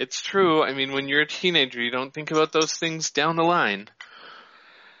 It's true. I mean, when you're a teenager, you don't think about those things down the line.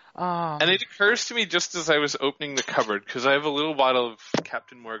 And it occurs to me just as I was opening the cupboard, because I have a little bottle of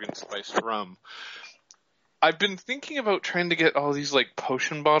Captain Morgan spiced rum. I've been thinking about trying to get all these,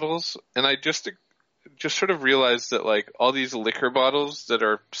 potion bottles, and I just sort of realized that, all these liquor bottles that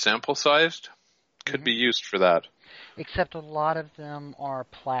are sample-sized could be used for that. Except a lot of them are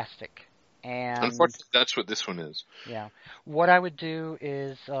plastic. And unfortunately, that's what this one is. Yeah. What I would do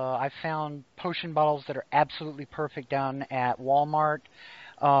is I found potion bottles that are absolutely perfect down at Walmart,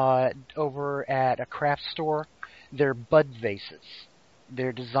 over at a craft store. They're bud vases.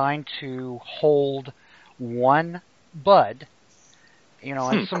 They're designed to hold one bud,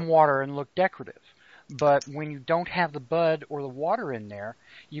 and some water and look decorative. But when you don't have the bud or the water in there,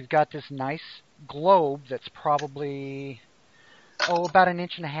 you've got this nice globe that's probably about 1.5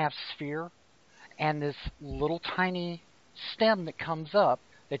 inch sphere, and this little tiny stem that comes up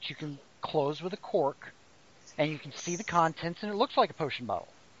that you can close with a cork, and you can see the contents, and it looks like a potion bottle.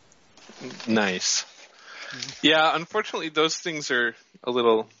 Nice. Yeah, unfortunately, those things are a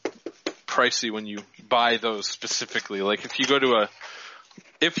little pricey when you buy those specifically. Like if you go to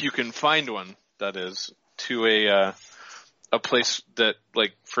if you can find one, that is, to a place that,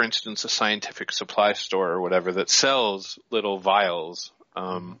 for instance, a scientific supply store or whatever that sells little vials,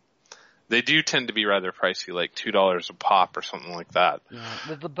 they do tend to be rather pricey, like $2 a pop or something like that.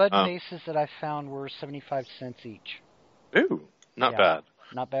 Yeah. The bud vases that I found were 75 cents each. Ooh, not bad.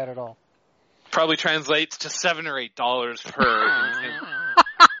 Not bad at all. Probably translates to $7 or $8 per.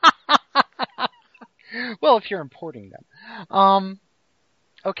 Well, if you're importing them.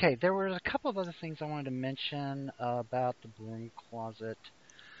 Okay, there were a couple of other things I wanted to mention about the Broom Closet.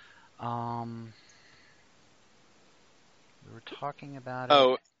 We were talking about it.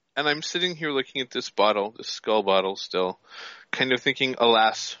 Oh, and I'm sitting here looking at this bottle, this skull bottle still, kind of thinking,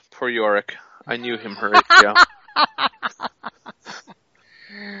 alas, poor Yorick. I knew him, Horatio.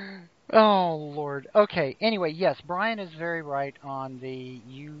 Oh, Lord. Okay, anyway, yes, Brian is very right on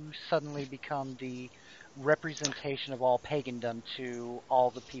you suddenly become the representation of all pagandom to all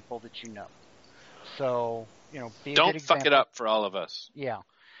the people that you know. So, be a Don't good example. fuck it up for all of us. Yeah.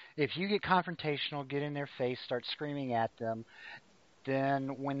 If you get confrontational, get in their face, start screaming at them,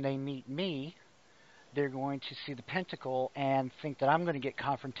 then when they meet me, they're going to see the pentacle and think that I'm going to get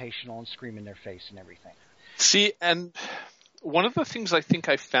confrontational and scream in their face and everything. See, and one of the things I think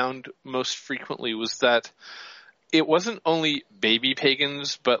I found most frequently was that it wasn't only baby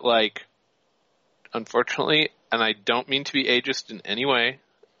pagans, but unfortunately, and I don't mean to be ageist in any way,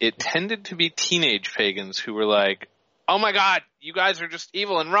 it tended to be teenage pagans who were like, oh my God, you guys are just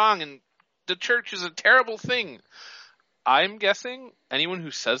evil and wrong and the church is a terrible thing. I'm guessing anyone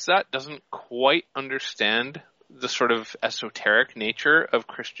who says that doesn't quite understand the sort of esoteric nature of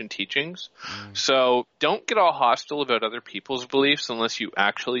Christian teachings. So don't get all hostile about other people's beliefs unless you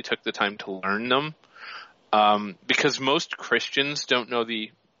actually took the time to learn them. Because most Christians don't know the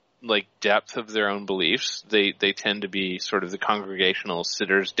depth of their own beliefs. They tend to be sort of the congregational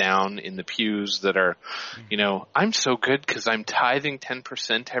sitters down in the pews that are, I'm so good because I'm tithing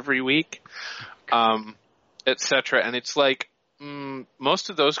 10% every week, etc. And it's like, most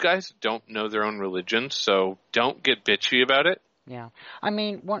of those guys don't know their own religion, so don't get bitchy about it. Yeah, I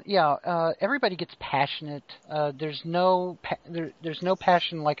mean, everybody gets passionate. There's no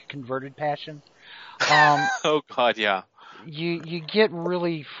passion like a converted passion. Oh God, yeah. You get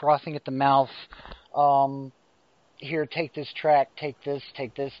really frothing at the mouth. Here, take this tract, take this,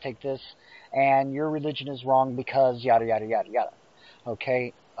 and your religion is wrong because yada yada yada yada.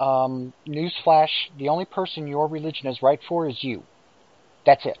 Okay. Newsflash: the only person your religion is right for is you.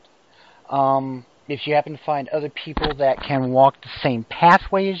 That's it. If you happen to find other people that can walk the same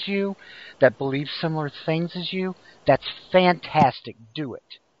pathway as you, that believe similar things as you, that's fantastic. Do it.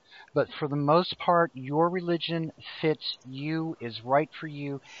 But for the most part, your religion fits you, is right for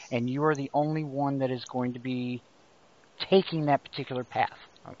you, and you are the only one that is going to be taking that particular path.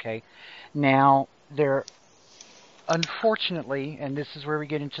 Okay? Now, unfortunately, and this is where we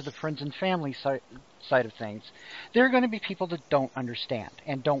get into the friends and family side of things, there are going to be people that don't understand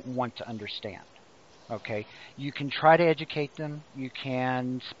and don't want to understand. Okay, you can try to educate them, you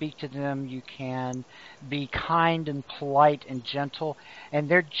can speak to them, you can be kind and polite and gentle, and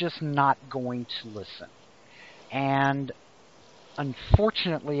they're just not going to listen. And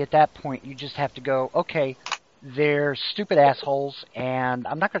unfortunately, at that point, you just have to go, okay, they're stupid assholes, and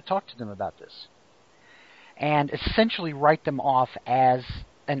I'm not going to talk to them about this. And essentially write them off as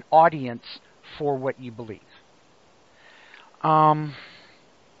an audience for what you believe.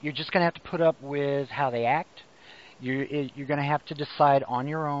 You're just going to have to put up with how they act. You're going to have to decide on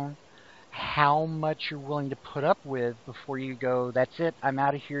your own how much you're willing to put up with before you go, that's it, I'm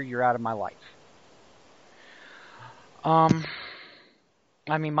out of here, you're out of my life. I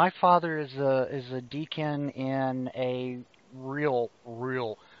mean, my father is a deacon in a real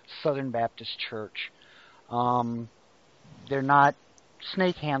Southern Baptist church. They're not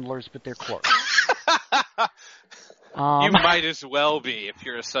snake handlers, but they're close. You might as well be if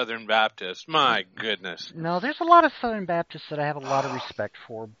you're a Southern Baptist. My goodness. No, there's a lot of Southern Baptists that I have a lot of respect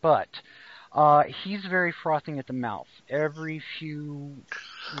for, but he's very frothing at the mouth. Every few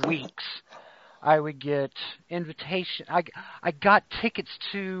weeks, I would get invitation. I got tickets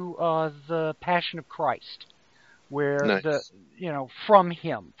to the Passion of Christ, where nice. From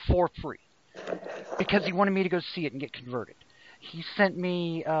him for free, because he wanted me to go see it and get converted. He sent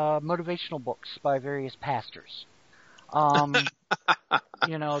me motivational books by various pastors. You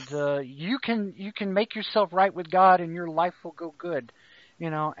can make yourself right with God and your life will go good,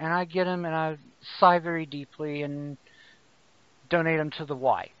 and I get them and I sigh very deeply and donate them to the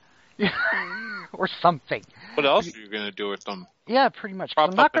Y, or something. What else are you going to do with them? Yeah, pretty much.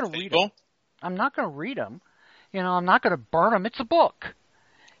 I'm not going to read them. I'm not going to read them. I'm not going to burn them. It's a book,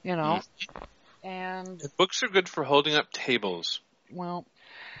 and books are good for holding up tables. Well,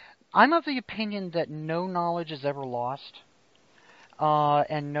 I'm of the opinion that no knowledge is ever lost,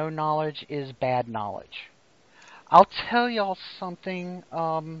 and no knowledge is bad knowledge. I'll tell y'all something.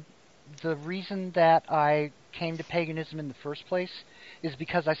 The reason that I came to paganism in the first place is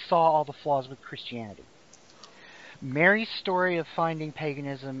because I saw all the flaws with Christianity. Mary's story of finding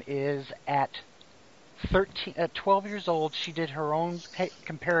paganism is at 12 years old, she did her own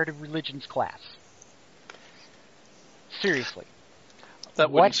comparative religions class. Seriously. That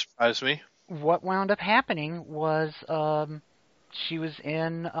wouldn't surprise me. What wound up happening was she was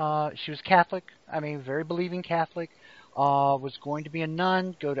Catholic. I mean, very believing Catholic. Was going to be a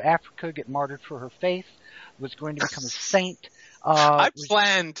nun, go to Africa, get martyred for her faith. Was going to become a saint. I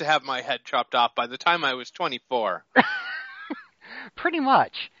planned to have my head chopped off by the time I was 24. Pretty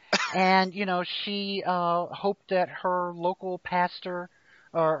much. And, she hoped that her local pastor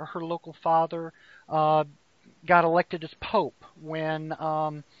or her local father got elected as Pope when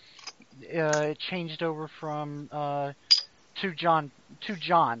it changed over from to John,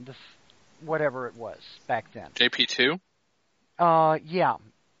 whatever it was back then. JP2? Yeah.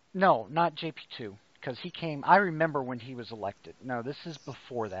 No, not JP2, because he came. I remember when he was elected. No, this is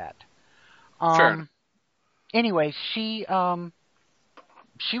before that. Sure. Anyway, she was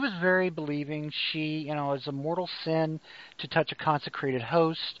very believing. She, it's a mortal sin to touch a consecrated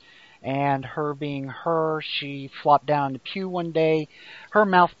host, And her being her, she flopped down the pew one day. Her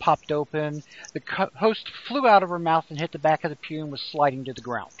mouth popped open. The host flew out of her mouth and hit the back of the pew and was sliding to the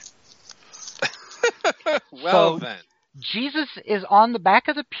ground. Well, then. Jesus is on the back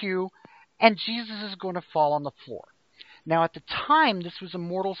of the pew, and Jesus is going to fall on the floor. Now, at the time, this was a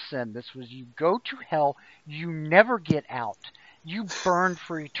mortal sin. This was you go to hell, you never get out. You burn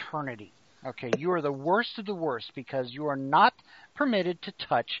for eternity. Okay, you are the worst of the worst because you are not permitted to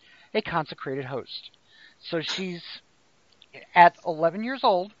touch a consecrated host. So she's at 11 years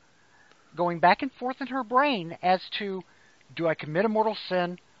old, going back and forth in her brain as to, do I commit a mortal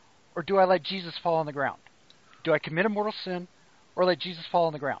sin or do I let Jesus fall on the ground? Do I commit a mortal sin or let Jesus fall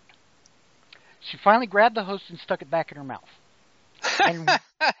on the ground? She finally grabbed the host and stuck it back in her mouth.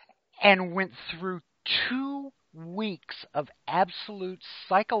 And went through 2 weeks of absolute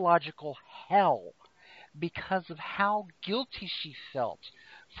psychological hell because of how guilty she felt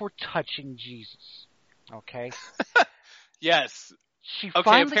for touching Jesus. Okay? Yes. She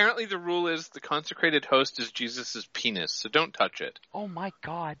apparently the rule is the consecrated host is Jesus' penis, so don't touch it. Oh my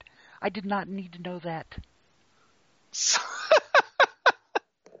God. I did not need to know that.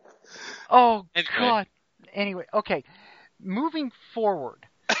 Oh, anyway. God. Anyway, okay. Moving forward,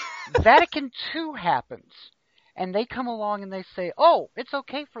 Vatican II happens, and they come along and they say, oh, it's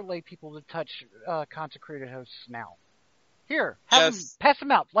okay for lay people to touch consecrated hosts now. Here, pass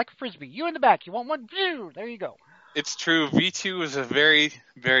them out like a Frisbee. You in the back, you want one? There you go. It's true. V2 is a very,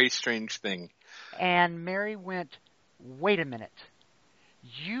 very strange thing. And Mary went, wait a minute.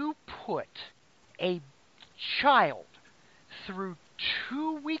 You put a child through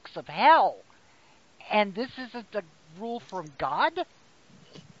 2 weeks of hell, and this isn't a rule from God?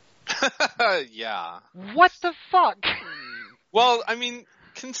 Yeah. What the fuck? Well, I mean,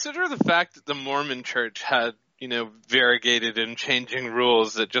 consider the fact that the Mormon Church had, variegated and changing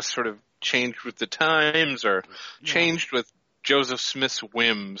rules that just sort of changed with the times or changed with Joseph Smith's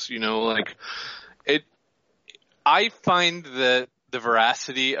whims, I find that the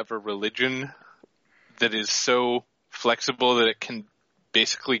veracity of a religion that is so flexible that it can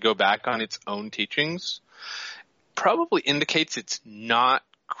basically go back on its own teachings probably indicates it's not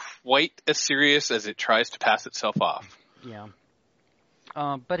quite as serious as it tries to pass itself off. Yeah.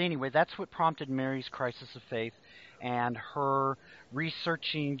 But anyway, that's what prompted Mary's crisis of faith and her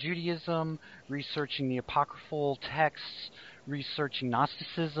researching Judaism, researching the apocryphal texts, researching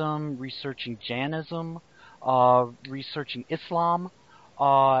Gnosticism, researching Jainism, researching Islam,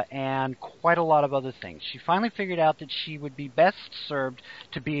 and quite a lot of other things. She finally figured out that she would be best served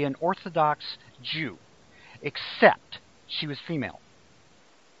to be an Orthodox Jew, except she was female.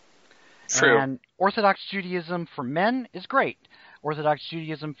 True. And Orthodox Judaism for men is great. Orthodox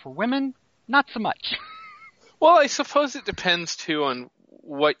Judaism for women, not so much. Well, I suppose it depends, too, on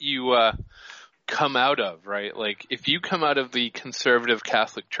what you come out of, right? Like, if you come out of the conservative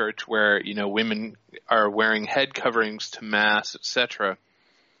Catholic Church where, women are wearing head coverings to Mass, etc.,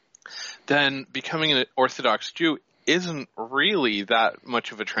 then becoming an Orthodox Jew isn't really that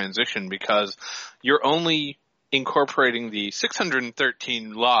much of a transition because you're only incorporating the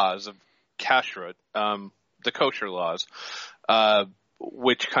 613 laws of kashrut, the kosher laws,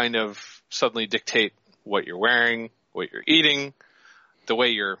 which kind of suddenly dictate what you're wearing, what you're eating, the way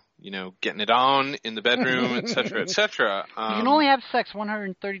you're, getting it on in the bedroom, et cetera, et cetera. You can only have sex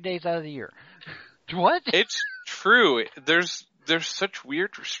 130 days out of the year. What? It's true. There's such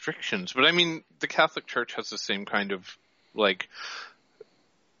weird restrictions, but I mean, the Catholic Church has the same kind of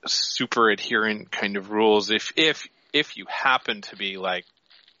super adherent kind of rules. If you happen to be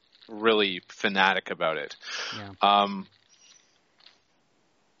really fanatic about it. Yeah.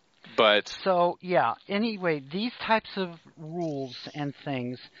 But so yeah, anyway, these types of rules and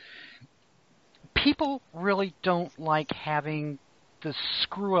things, people really don't like having the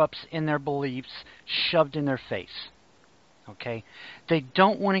screw-ups in their beliefs shoved in their face. Okay? They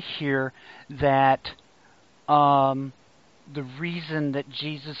don't want to hear that the reason that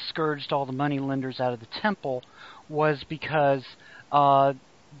Jesus scourged all the money lenders out of the temple was because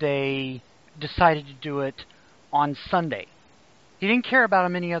they decided to do it on Sunday. He didn't care about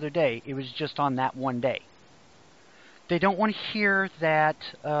them any other day. It was just on that one day. They don't want to hear that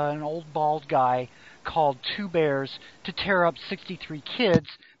an old bald guy called 2 bears to tear up 63 kids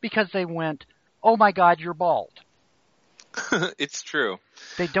because they went, "Oh my God, you're bald." It's true.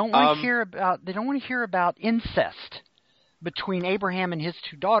 They don't want to hear about incest between Abraham and his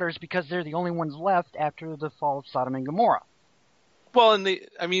 2 daughters because they're the only ones left after the fall of Sodom and Gomorrah. Well,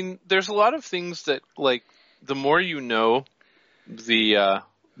 there's a lot of things that the more you know, the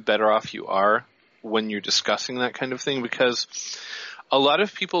better off you are when you're discussing that kind of thing, because a lot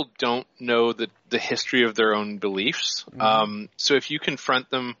of people don't know the history of their own beliefs. So if you confront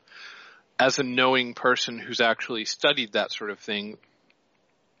them as a knowing person who's actually studied that sort of thing,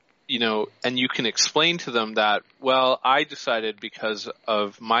 and you can explain to them that, well, I decided because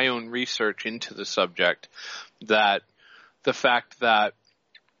of my own research into the subject that the fact that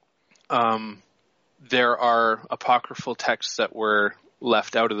there are apocryphal texts that were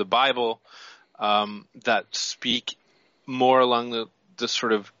left out of the Bible that speak more along the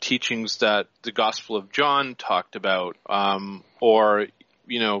sort of teachings that the Gospel of John talked about, or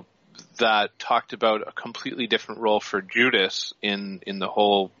that talked about a completely different role for Judas in the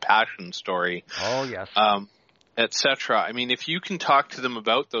whole Passion story. Oh, yes. Etc. I mean, if you can talk to them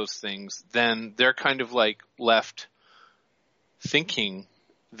about those things, then they're kind of like left thinking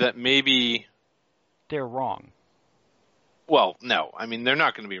that maybe they're wrong. Well, no. I mean, they're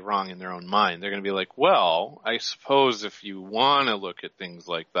not going to be wrong in their own mind. They're going to be like, well, I suppose if you want to look at things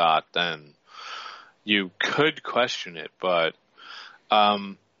like that, then you could question it. But, I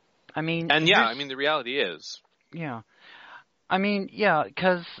mean, the reality is. Yeah. I mean,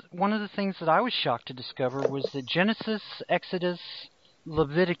 because one of the things that I was shocked to discover was that Genesis, Exodus,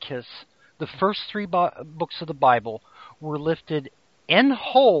 Leviticus, the first three books of the Bible, were lifted in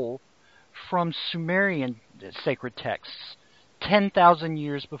whole from Sumerian sacred texts 10,000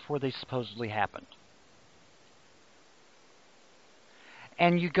 years before they supposedly happened.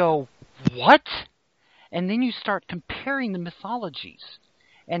 And you go, what? And then you start comparing the mythologies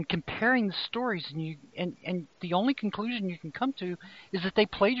and comparing the stories, and the only conclusion you can come to is that they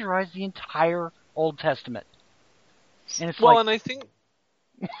plagiarized the entire Old Testament. And it's and I think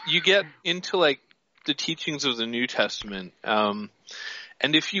you get into like the teachings of the New Testament,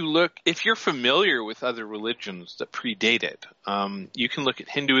 and if you're familiar with other religions that predate it, you can look at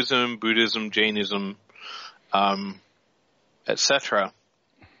Hinduism, Buddhism, Jainism, etc.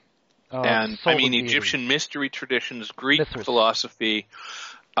 And I mean, Egyptian mystery traditions, Greek Mithras. philosophy.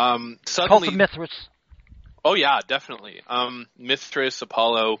 Suddenly, Cult of Mithras. Oh yeah, definitely. Mithras,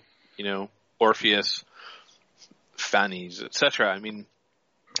 Apollo, Orpheus, Phanes, etc. I mean,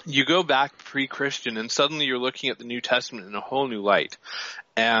 you go back pre-Christian, and suddenly you're looking at the New Testament in a whole new light,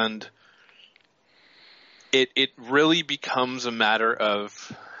 and it really becomes a matter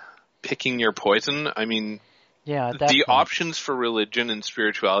of picking your poison. I mean, the options for religion and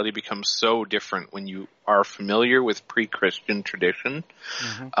spirituality become so different when you are familiar with pre-Christian tradition.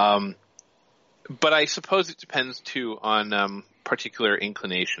 Mm-hmm. But I suppose it depends too on particular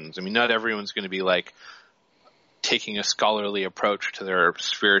inclinations. I mean, not everyone's going to be like taking a scholarly approach to their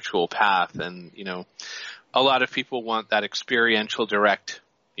spiritual path, and a lot of people want that experiential, direct,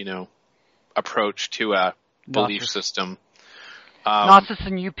 approach to a belief system. Gnosis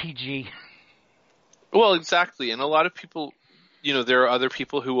and UPG. Well, exactly. And a lot of people, there are other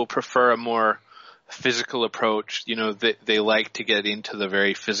people who will prefer a more physical approach. They like to get into the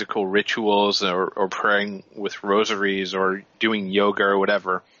very physical rituals or praying with rosaries or doing yoga or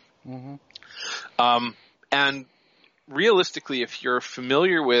whatever. Mm-hmm. And realistically, if you're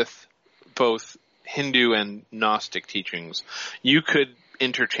familiar with both Hindu and Gnostic teachings, you could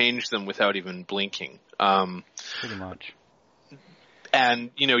interchange them without even blinking. Pretty much.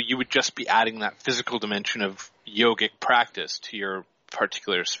 And, you would just be adding that physical dimension of yogic practice to your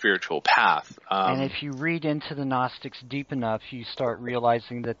particular spiritual path. And if you read into the Gnostics deep enough, you start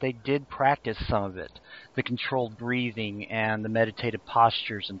realizing that they did practice some of it, the controlled breathing and the meditative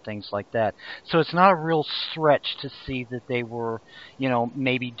postures and things like that. So it's not a real stretch to see that they were,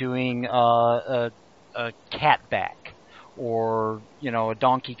 maybe doing a cat back or, a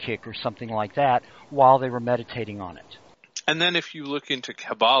donkey kick or something like that while they were meditating on it. And then if you look into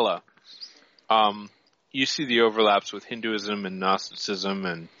Kabbalah, you see the overlaps with Hinduism and Gnosticism,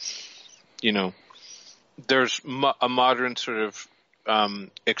 and, there's a modern sort of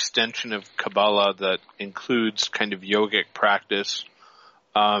extension of Kabbalah that includes kind of yogic practice.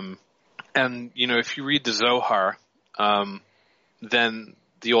 And, if you read the Zohar, then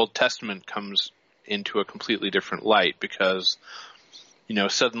the Old Testament comes into a completely different light because,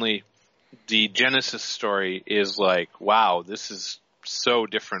 suddenly the Genesis story is like, wow, this is so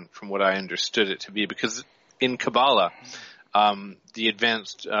different from what I understood it to be, because in Kabbalah, the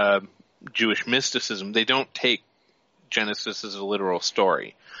advanced Jewish mysticism, they don't take Genesis as a literal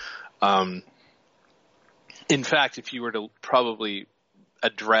story. In fact, if you were to probably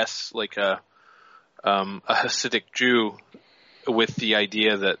address like a Hasidic Jew with the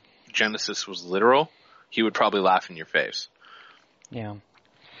idea that Genesis was literal, he would probably laugh in your face. Yeah.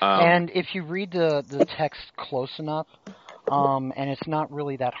 And if you read the text close enough, and it's not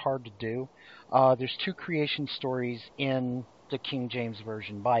really that hard to do, there's two creation stories in the King James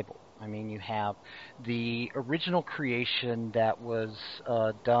Version Bible. I mean, you have the original creation that was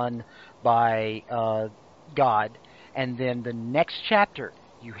done by God, and then the next chapter,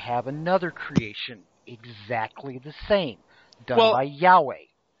 you have another creation exactly the same, done Well, by Yahweh.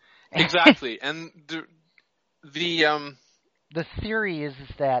 exactly. And the The theory is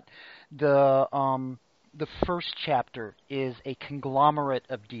that the the first chapter is a conglomerate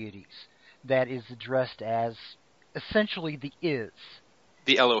of deities that is addressed as essentially the is.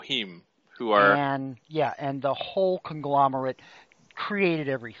 the Elohim, who are And yeah, and the whole conglomerate created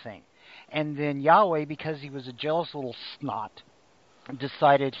everything. And then Yahweh, because he was a jealous little snot,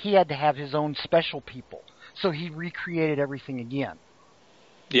 decided he had to have his own special people. So he recreated everything again.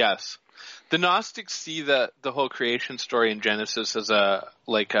 yes, the Gnostics see the whole creation story in Genesis as a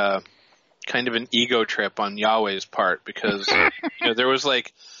kind of an ego trip on Yahweh's part, because there was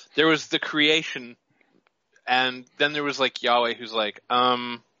the creation, and then there was like Yahweh who's like,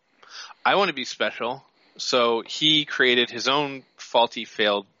 I want to be special. So he created his own faulty,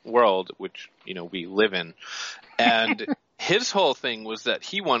 failed world, which, we live in. And his whole thing was that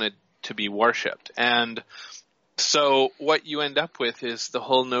he wanted to be worshipped. And so what you end up with is the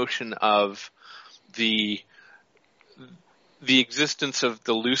whole notion of the existence of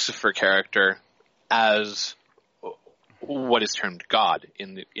the Lucifer character as what is termed God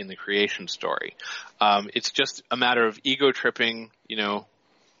in the creation story. It's just a matter of ego tripping,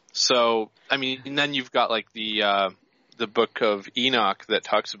 So, I mean, and then you've got like the book of Enoch that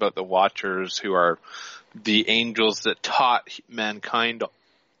talks about the Watchers, who are the angels that taught mankind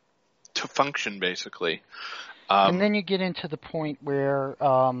to function, basically. And then you get into the point where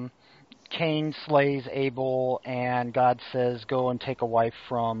Cain slays Abel, and God says, "Go and take a wife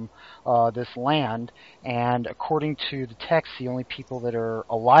from this land." And according to the text, the only people that are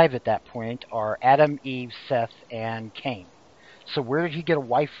alive at that point are Adam, Eve, Seth, and Cain. So where did he get a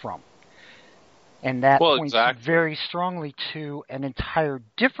wife from? And that points very strongly to an entire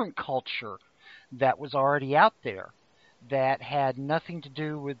different culture that was already out there that had nothing to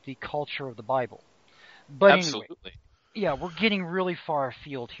do with the culture of the Bible. But Absolutely. Anyway, yeah, we're getting really far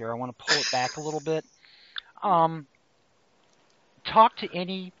afield here. I want to pull it back a little bit. Talk to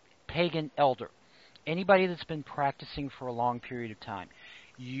any pagan elder, anybody that's been practicing for a long period of time.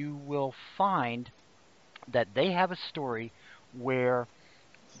 You will find that they have a story where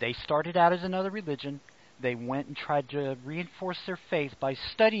they started out as another religion. They went and tried to reinforce their faith by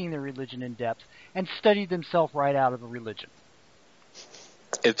studying their religion in depth and studied themselves right out of a religion.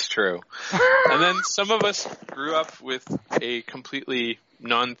 It's true. And then some of us grew up with a completely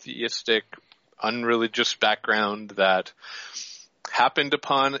non-theistic, unreligious background that happened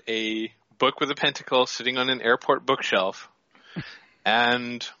upon a book with a pentacle sitting on an airport bookshelf.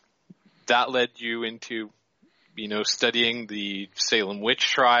 And that led you into studying the Salem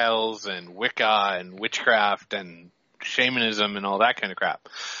witch trials and Wicca and witchcraft and shamanism and all that kind of crap.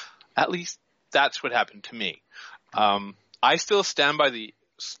 At least that's what happened to me. I still stand by the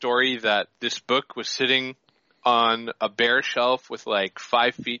story that this book was sitting on a bare shelf with like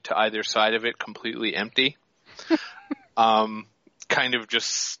 5 feet to either side of it, completely empty. Kind of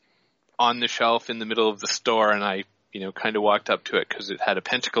just on the shelf in the middle of the store, and I kind of walked up to it because it had a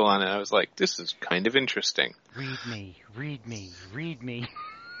pentacle on it. I was like, this is kind of interesting. Read me, read me, read me.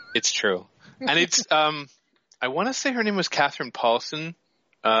 It's true. And it's, I want to say her name was Catherine Paulson,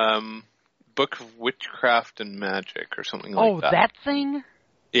 Book of Witchcraft and Magic or something like that. Oh, that thing?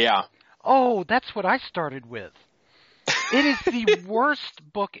 Yeah. Oh, that's what I started with. It is the worst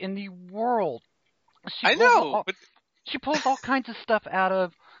book in the world. I know. But she pulls all kinds of stuff out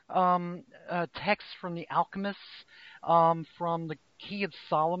of texts from the alchemists, from the Key of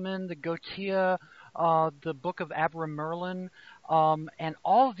Solomon, the Goetia, the Book of Abraham Merlin, and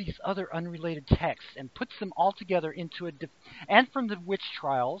all of these other unrelated texts, and puts them all together into and from the witch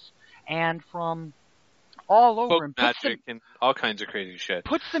trials, and from all over, folk and magic and all kinds of crazy shit.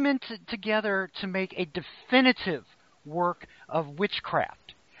 Puts them together to make a definitive work of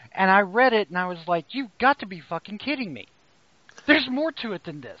witchcraft. And I read it, and I was like, "You've got to be fucking kidding me! There's more to it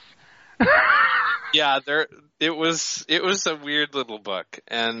than this." Yeah, it was a weird little book,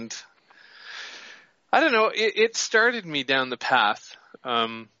 and I don't know, it started me down the path,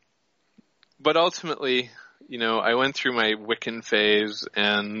 but ultimately, I went through my Wiccan phase,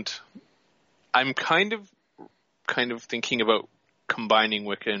 and I'm kind of thinking about combining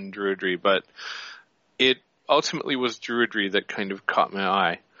Wicca and Druidry, but it ultimately was Druidry that kind of caught my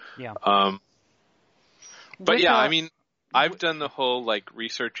eye. Yeah. But yeah, I mean, I've done the whole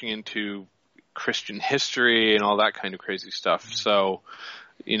researching into Christian history and all that kind of crazy stuff. So,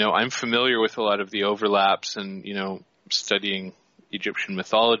 I'm familiar with a lot of the overlaps and, studying Egyptian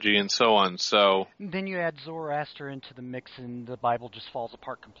mythology and so on. So Then you add Zoroaster into the mix, and the Bible just falls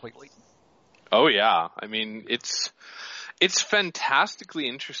apart completely. oh yeah, I mean it's fantastically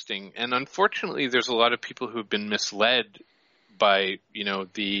interesting, and unfortunately, there's a lot of people who have been misled by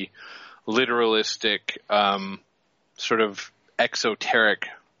the literalistic sort of exoteric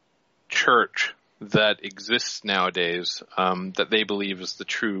church that exists nowadays that they believe is the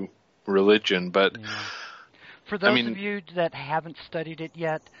true religion. But Yeah. For those of you that haven't studied it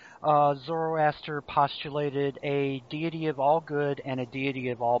yet, Zoroaster postulated a deity of all good and a deity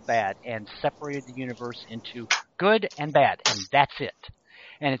of all bad, and separated the universe into good and bad, and that's it.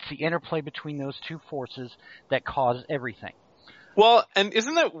 And it's the interplay between those two forces that cause everything. Well, and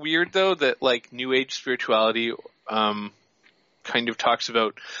isn't that weird though that like New Age spirituality kind of talks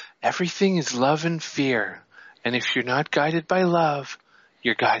about everything is love and fear, and if you're not guided by love,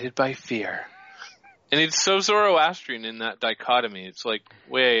 you're guided by fear. And it's so Zoroastrian in that dichotomy. It's like,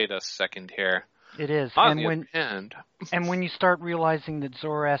 wait a second here. It is. On the other hand. And when you start realizing that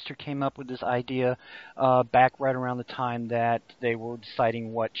Zoroaster came up with this idea back right around the time that they were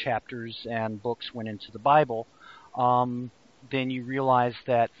deciding what chapters and books went into the Bible, then you realize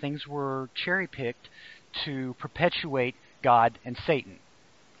that things were cherry-picked to perpetuate God and Satan.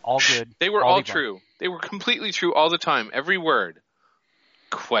 All good. They were all true. They were completely true all the time. Every word.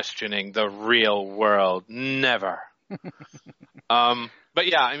 Questioning the real world. Never. But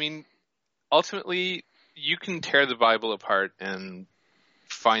yeah, I mean, ultimately, you can tear the Bible apart and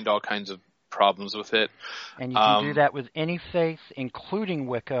find all kinds of problems with it. And you can do that with any faith, including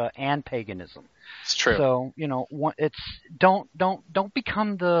Wicca and paganism. It's true. So, it's don't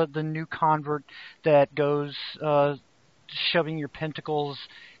become the new convert that goes shoving your pentacles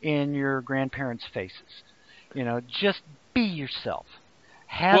in your grandparents' faces. Just be yourself.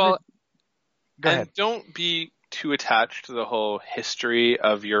 Go ahead. And don't be too attached to the whole history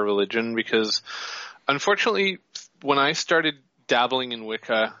of your religion, because unfortunately, when I started dabbling in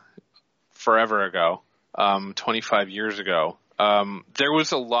Wicca forever ago, 25 years ago, there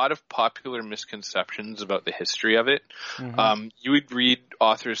was a lot of popular misconceptions about the history of it. Mm-hmm. You would read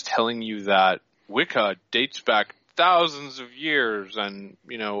authors telling you that Wicca dates back thousands of years, and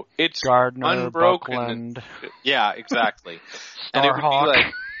it's Gardner, unbroken. Buckland. Yeah, exactly. And it would be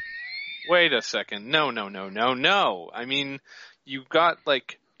like, wait a second, no. I mean, you've got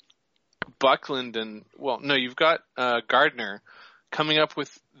like Buckland you've got Gardner coming up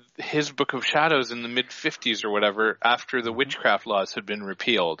with his Book of Shadows in the mid-50s or whatever, after the witchcraft laws had been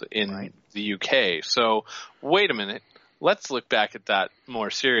repealed in the UK. So wait a minute, let's look back at that more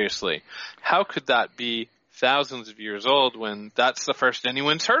seriously. How could that be thousands of years old when that's the first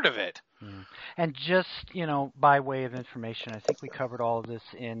anyone's heard of it? And just, by way of information, I think we covered all of this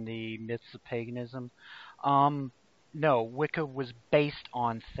in the Myths of Paganism. No, Wicca was based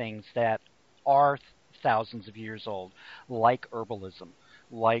on things that are thousands of years old, like herbalism,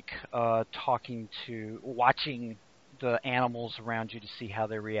 like watching the animals around you to see how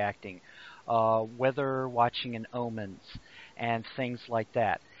they're reacting, weather watching and omens, and things like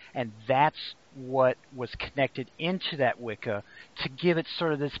that. And that's what was connected into that Wicca to give it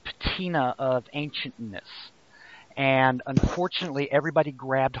sort of this patina of ancientness. And unfortunately, everybody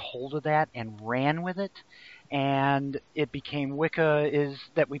grabbed hold of that and ran with it. And it became Wicca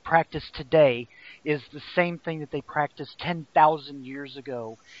that we practice today is the same thing that they practiced 10,000 years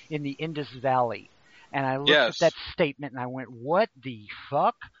ago in the Indus Valley. And I looked at that statement and I went, what the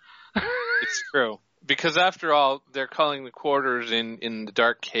fuck? It's true. Because after all, they're calling the quarters in the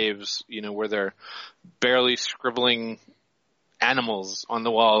dark caves, where they're barely scribbling animals on the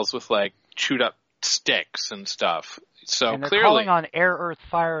walls with like chewed up sticks and stuff. So and they're clearly calling on air, earth,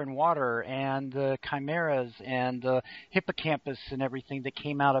 fire, and water, and the chimeras and the hippocampus and everything that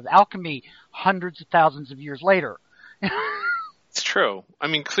came out of alchemy hundreds of thousands of years later. It's true. I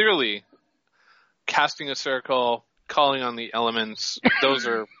mean, clearly, casting a circle, calling on the elements, those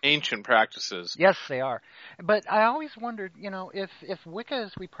are ancient practices. Yes, they are. But I always wondered, if Wicca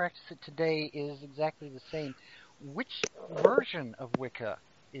as we practice it today is exactly the same, which version of Wicca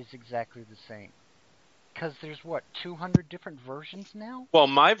is exactly the same? Because there's, 200 different versions now? Well,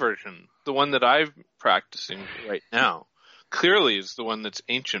 my version, the one that I'm practicing right now, clearly is the one that's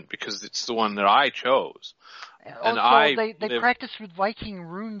ancient because it's the one that I chose. They practiced with Viking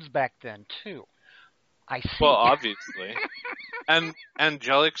runes back then, too. I see. Well, obviously. And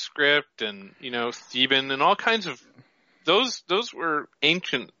angelic script and, Theban and all kinds of those were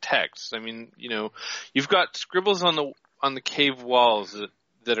ancient texts. I mean, you've got scribbles on the cave walls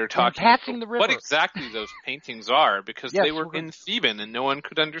that are talking passing the river. What exactly those paintings are, because they were in Theban and no one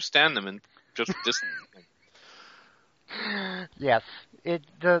could understand them and just Yes,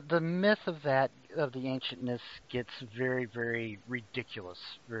 the myth of that of the ancientness gets very very ridiculous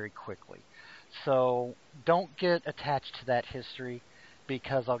very quickly. So don't get attached to that history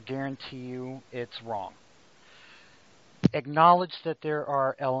because I'll guarantee you it's wrong. Acknowledge that there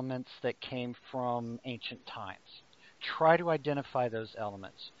are elements that came from ancient times. Try to identify those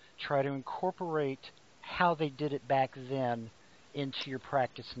elements. Try to incorporate how they did it back then into your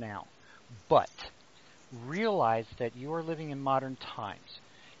practice now. But realize that you are living in modern times.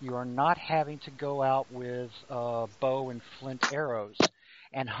 You are not having to go out with a bow and flint arrows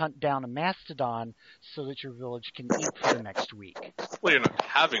and hunt down a mastodon so that your village can eat for the next week. Well, you're not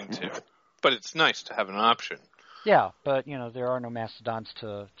having to, but it's nice to have an option. Yeah, but there are no mastodons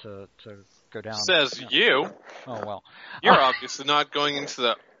to go down. Says you. Oh well. You're obviously not going into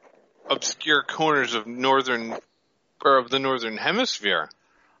the obscure corners of the northern hemisphere.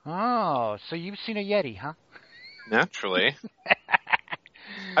 Oh, so you've seen a Yeti, huh? Naturally.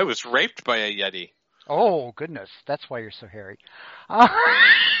 I was raped by a Yeti. Oh, goodness. That's why you're so hairy. But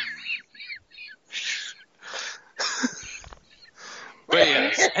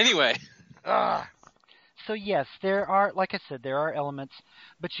yes, anyway. So yes, there are, like I said, there are elements,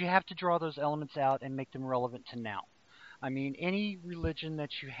 but you have to draw those elements out and make them relevant to now. I mean, any religion that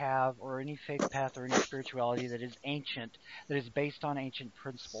you have, or any faith path, or any spirituality that is ancient, that is based on ancient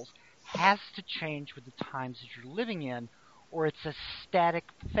principles, has to change with the times that you're living in, or it's a static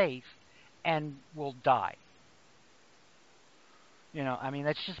faith and will die. I mean,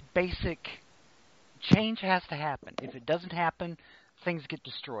 that's just basic. Change has to happen. If it doesn't happen, things get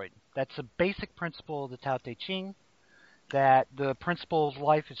destroyed. That's a basic principle of the Tao Te Ching, that the principle of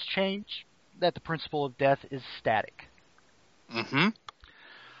life is change, that the principle of death is static. Mm-hmm. And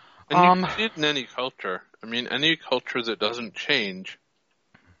you can see it in any culture. I mean, any culture that doesn't change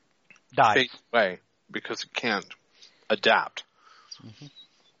dies. fades away because it can't adapt. Mm-hmm.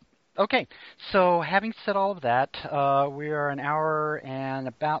 Okay, so having said all of that, we are an hour and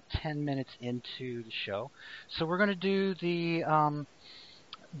about 10 minutes into the show. So we're going to do the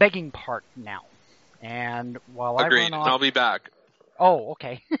begging part now. And while Agreed, I run off... and I'll be back. Oh,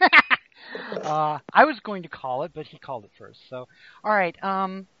 okay. I was going to call it, but he called it first. So, all right.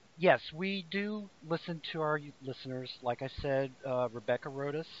 Yes, we do listen to our listeners. Like I said, Rebecca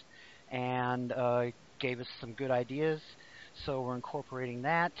wrote us and gave us some good ideas. So we're incorporating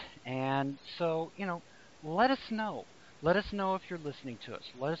that. And so, let us know. Let us know if you're listening to us.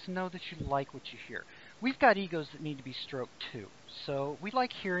 Let us know that you like what you hear. We've got egos that need to be stroked too. So we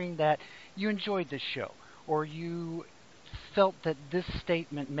like hearing that you enjoyed this show, or you felt that this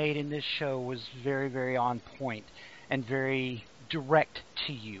statement made in this show was very, very on point and very direct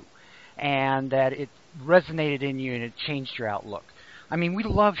to you, and that it resonated in you and it changed your outlook. I mean, we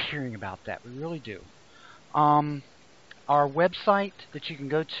love hearing about that. We really do. Our website that you can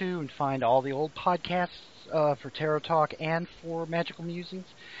go to and find all the old podcasts for Tarot Talk and for Magical Musings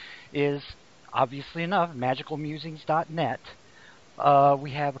is, obviously enough, magicalmusings.net.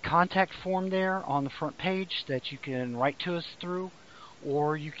 We have a contact form there on the front page that you can write to us through,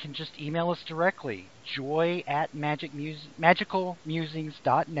 or you can just email us directly,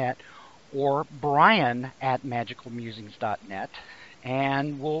 joy@magicalmusings.net or brian@magicalmusings.net,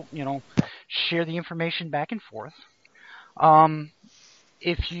 and we'll, share the information back and forth.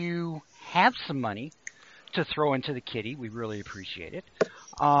 If you have some money to throw into the kitty, we really appreciate it.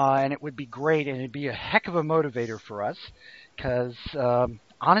 And it would be great, and it'd be a heck of a motivator for us, because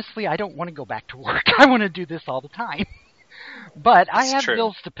honestly, I don't want to go back to work. I want to do this all the time. But I have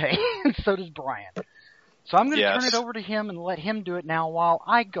bills to pay, and so does Brian. So I'm going to turn it over to him and let him do it now while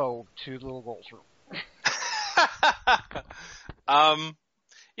I go to the little girl's room.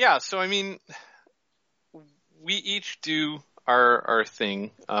 Yeah, so I mean, we each do our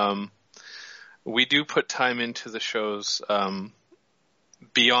thing. We do put time into the shows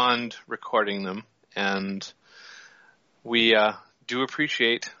beyond recording them, and we do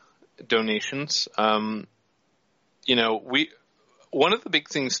appreciate donations. One of the big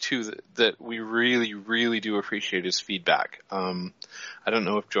things too that we really, really do appreciate is feedback. I don't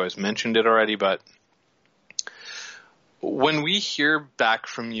know if Joy's mentioned it already, but when we hear back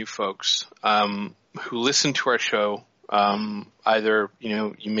from you folks who listen to our show, either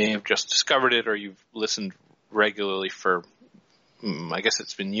you may have just discovered it or you've listened regularly for, I guess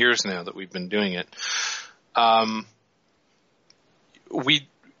it's been years now that we've been doing it.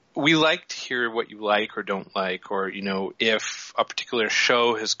 We like to hear what you like or don't like, or if a particular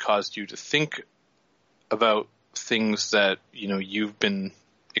show has caused you to think about things that you've been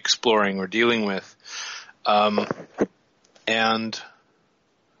exploring or dealing with, and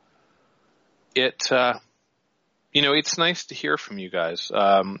it it's nice to hear from you guys.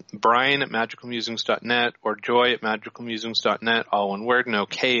 Brian at magicalmusings.net or Joy at magicalmusings.net, all one word, no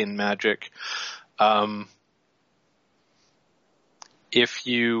K in magic. If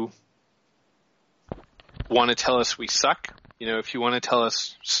you want to tell us we suck, if you want to tell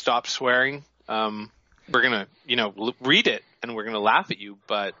us stop swearing, we're going to, read it and we're going to laugh at you.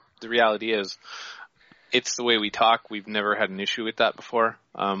 But the reality is, it's the way we talk. We've never had an issue with that before.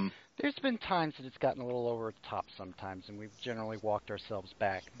 There's been times that it's gotten a little over the top sometimes, and we've generally walked ourselves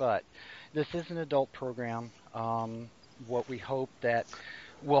back. But this is an adult program. What we hope that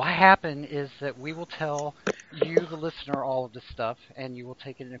will happen is that we will tell you, the listener, all of this stuff, and you will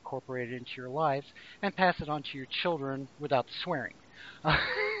take it and incorporate it into your lives and pass it on to your children without the swearing.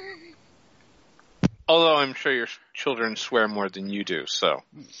 Although I'm sure your children swear more than you do, so.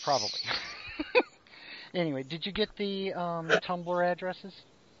 Probably. Anyway, did you get the Tumblr addresses?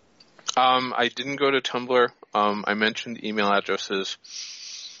 I didn't go to Tumblr. I mentioned email addresses.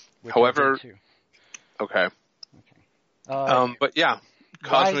 Which However, I did too. Okay. But yeah,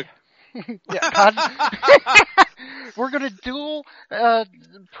 Cosmic. We're gonna dual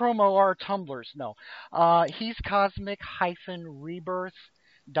promo our Tumblrs. No, he's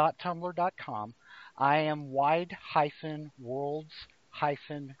cosmic-rebirth.tumblr.com. I am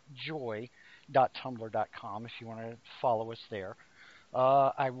wide-worlds-joy.tumblr.com. If you want to follow us there.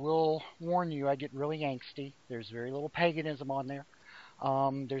 I will warn you, I get really angsty. There's very little paganism on there.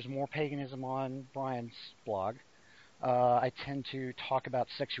 There's more paganism on Brian's blog. I tend to talk about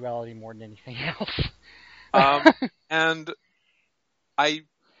sexuality more than anything else. And I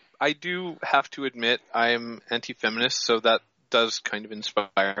do have to admit I'm anti-feminist, so that does kind of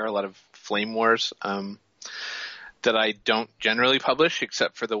inspire a lot of flame wars that I don't generally publish,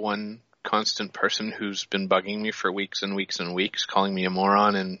 except for the one constant person who's been bugging me for weeks and weeks and weeks, calling me a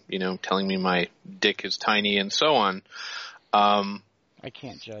moron and, telling me my dick is tiny and so on. I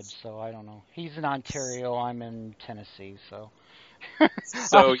can't judge, so I don't know. He's in Ontario, I'm in Tennessee, so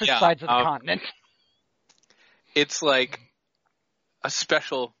opposite sides of the continent. It's like a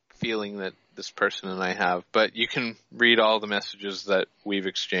special feeling that this person and I have, but you can read all the messages that we've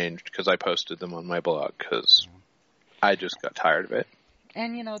exchanged because I posted them on my blog because I just got tired of it.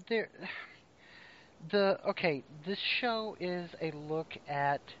 And, this show is a look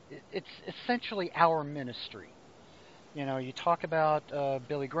at, it's essentially our ministry. You talk about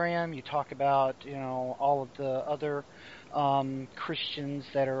Billy Graham, you talk about, all of the other Christians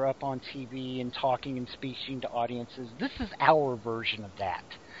that are up on TV and talking and speaking to audiences. This is our version of that.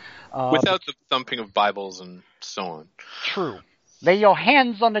 Without the thumping of Bibles and so on. True. Lay your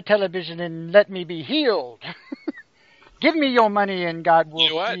hands on the television and let me be healed. Give me your money and God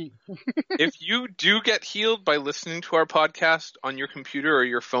will see. If you do get healed by listening to our podcast on your computer or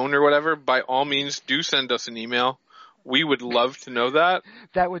your phone or whatever, by all means, do send us an email. We would love to know that.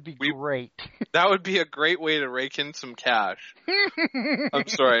 That would be great. That would be a great way to rake in some cash. I'm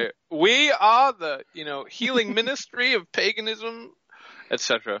sorry. We are the, healing ministry of paganism,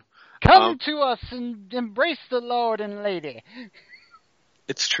 etc. Come to us and embrace the Lord and Lady.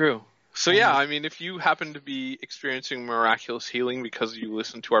 It's true. So yeah, if you happen to be experiencing miraculous healing because you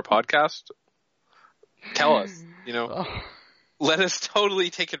listen to our podcast, tell us, let us totally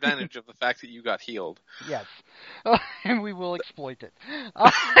take advantage of the fact that you got healed. Yes. And we will exploit it.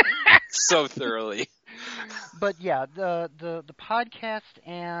 So thoroughly. But yeah, the podcast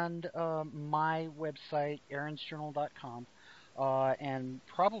and my website, aaronsjournal.com, and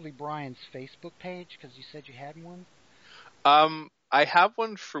probably Brian's Facebook page, because you said you had one. I have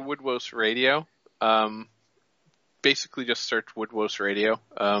one for Woodwose Radio. Basically just search Woodwose Radio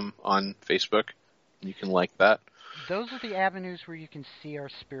on Facebook. You can like that. Those are the avenues where you can see our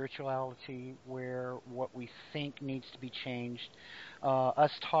spirituality, where what we think needs to be changed,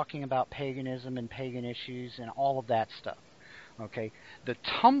 us talking about paganism and pagan issues and all of that stuff. Okay, the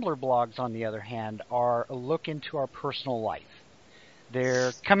Tumblr blogs, on the other hand, are a look into our personal life.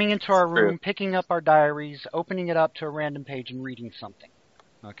 They're coming into our room, picking up our diaries, opening it up to a random page and reading something.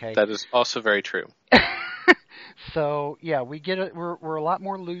 Okay, that is also very true. So yeah, we're a lot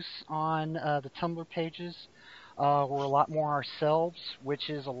more loose on the Tumblr pages. We're a lot more ourselves, which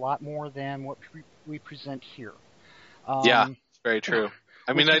is a lot more than what we present here. Yeah, it's very true.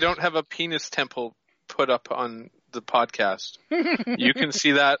 I don't have a penis temple put up on the podcast. You can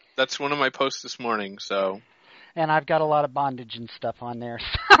see that. That's one of my posts this morning, so. And I've got a lot of bondage and stuff on there.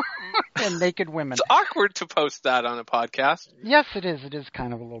 And naked women. It's awkward to post that on a podcast. Yes, it is. It is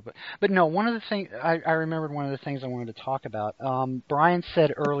kind of a little bit. But no, one of the things, I remembered one of the things I wanted to talk about. Brian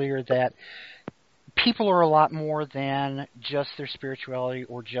said earlier that people are a lot more than just their spirituality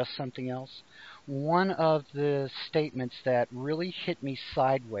or just something else. one of the statements that really hit me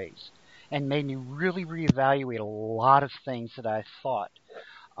sideways and made me really reevaluate a lot of things that I thought.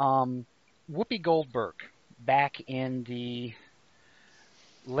 Whoopi Goldberg, back in the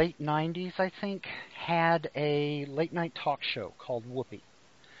late 90s, I think, had a late night talk show called Whoopi.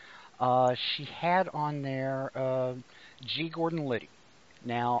 She had on there G. Gordon Liddy.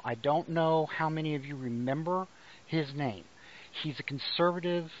 Now, I don't know how many of you remember his name. He's a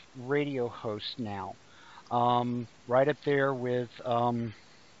conservative radio host now, right up there with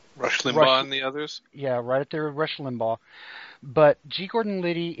Rush Limbaugh and the others? Yeah, right up there with Rush Limbaugh. But G. Gordon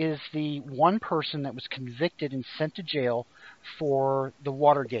Liddy is the one person that was convicted and sent to jail for the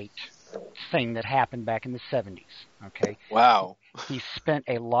Watergate thing that happened back in the 70s. Okay. Wow. He spent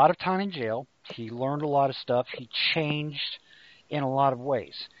a lot of time in jail. He learned a lot of stuff. He changed in a lot of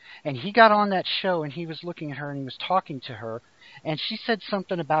ways. And he got on that show and he was looking at her and he was talking to her, and she said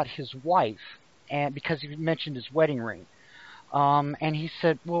something about his wife, and because he mentioned his wedding ring. And he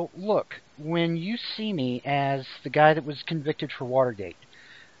said, well, look, when you see me as the guy that was convicted for Watergate,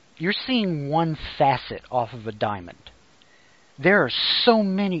 you're seeing one facet off of a diamond. There are so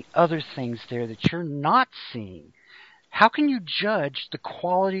many other things there that you're not seeing. How can you judge the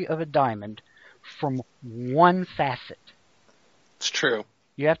quality of a diamond from one facet? It's true.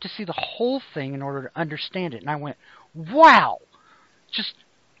 You have to see the whole thing in order to understand it. And I went, wow! Just,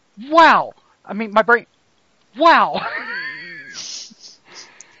 wow! I mean, my brain, wow!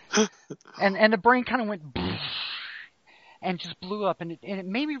 and the brain kind of went, and just blew up. And it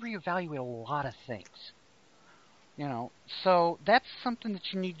made me reevaluate a lot of things. You know, so that's something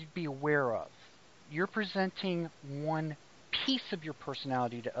that you need to be aware of. You're presenting one piece of your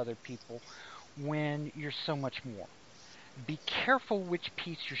personality to other people when you're so much more. Be careful which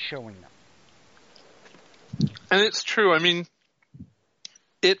piece you're showing them. And it's true. I mean,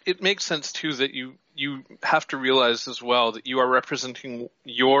 it makes sense, too, that you have to realize as well that you are representing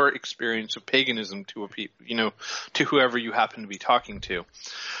your experience of paganism to to whoever you happen to be talking to.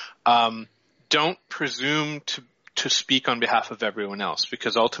 Don't presume to speak on behalf of everyone else,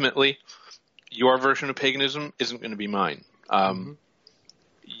 because ultimately your version of paganism isn't going to be mine.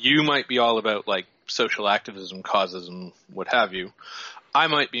 You might be all about like social activism, causes, and what have you. I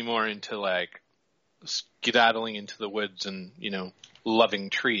might be more into like skedaddling into the woods and, loving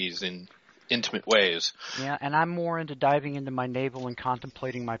trees in intimate ways. Yeah, and I'm more into diving into my navel and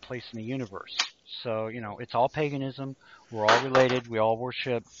contemplating my place in the universe. So, it's all paganism. We're all related. We all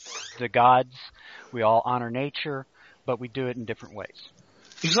worship the gods. We all honor nature, but we do it in different ways.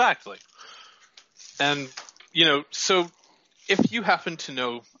 Exactly. And, so if you happen to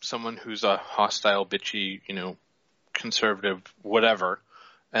know someone who's a hostile, bitchy, conservative, whatever,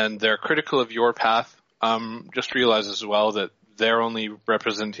 and they're critical of your path, just realize as well that they're only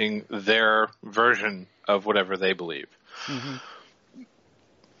representing their version of whatever they believe. Mm-hmm.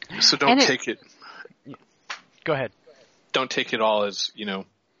 So don't take it. Go ahead. Don't take it all as,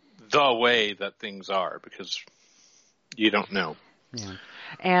 the way that things are, because you don't know. Yeah.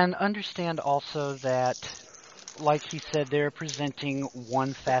 And understand also that, like he said, they're presenting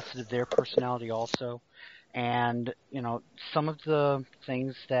one facet of their personality also. And, some of the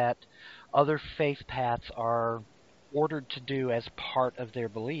things that other faith paths are ordered to do as part of their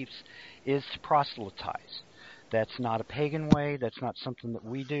beliefs is to proselytize. That's not a pagan way. That's not something that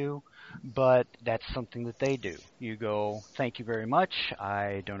we do, but that's something that they do. You go, thank you very much.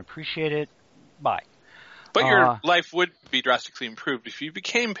 I don't appreciate it. Bye. But your life would be drastically improved if you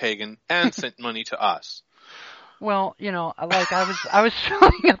became pagan and sent money to us. Well, I was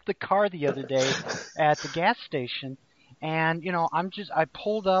filling up the car the other day at the gas station, and, I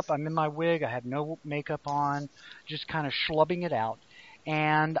pulled up, I'm in my wig, I have no makeup on, just kind of schlubbing it out,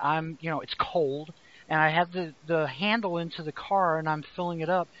 and I'm, it's cold, and I have the handle into the car, and I'm filling it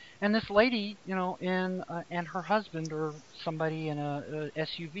up, and this lady, and her husband or somebody in a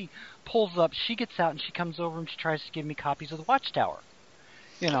SUV pulls up, she gets out, and she comes over, and she tries to give me copies of the Watchtower.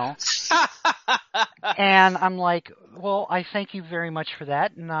 And I'm like, well, I thank you very much for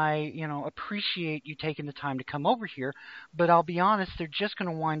that, and I, appreciate you taking the time to come over here, but I'll be honest, they're just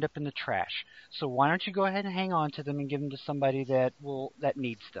going to wind up in the trash. So why don't you go ahead and hang on to them and give them to somebody that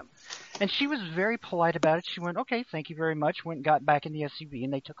needs them? And she was very polite about it. She went, okay, thank you very much, went and got back in the SUV,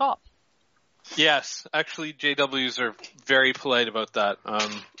 and they took off. Yes, actually, JWs are very polite about that.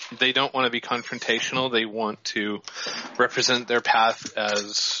 They don't want to be confrontational. They want to represent their path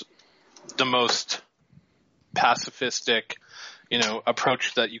as the most pacifistic,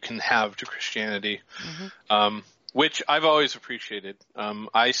 approach that you can have to Christianity, which I've always appreciated.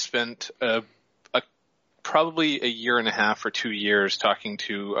 I spent probably a year and a half or 2 years talking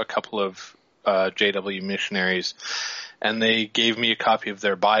to a couple of JW missionaries, and they gave me a copy of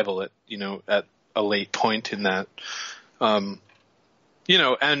their Bible at a late point in that. And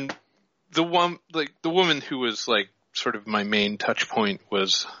the woman who was like sort of my main touch point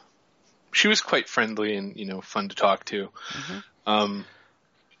she was quite friendly and fun to talk to. Mm-hmm.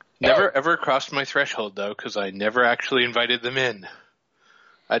 Never ever crossed my threshold though, because I never actually invited them in.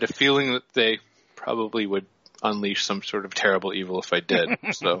 I had a feeling that they probably would unleash some sort of terrible evil if I did.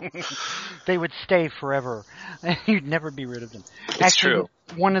 So they would stay forever. You'd never be rid of them. It's true.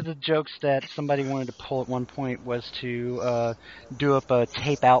 One of the jokes that somebody wanted to pull at one point was to do up a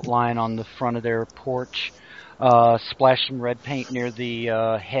tape outline on the front of their porch, splash some red paint near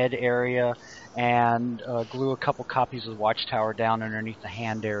the head area, and glue a couple copies of the Watchtower down underneath the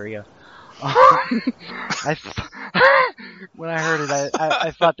hand area. When I heard it,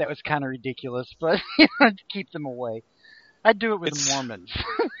 I thought that was kind of ridiculous, but to keep them away. I'd do it with the Mormons.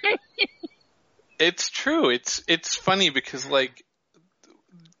 It's true. It's funny because like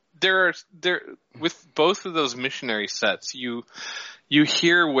there with both of those missionary sets, you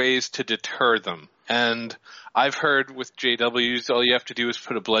hear ways to deter them. And I've heard with JWs, all you have to do is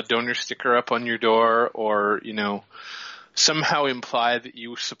put a blood donor sticker up on your door, or somehow imply that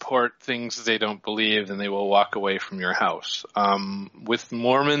you support things they don't believe, and they will walk away from your house. With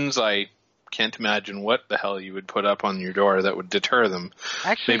Mormons, I can't imagine what the hell you would put up on your door that would deter them.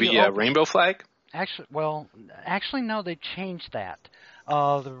 Actually, maybe a rainbow flag? Actually, no, they changed that.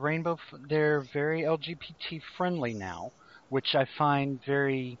 The rainbow, they're very LGBT friendly now, which I find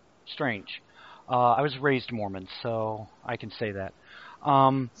very strange. I was raised Mormon, so I can say that.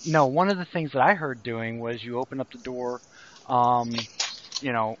 No, one of the things that I heard doing was you open up the door,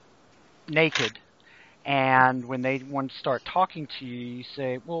 naked, and when they want to start talking to you, you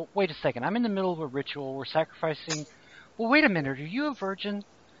say, well, wait a second, I'm in the middle of a ritual, we're sacrificing. Well, wait a minute, are you a virgin?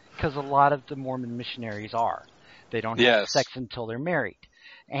 Because a lot of the Mormon missionaries are. They don't have sex until they're married.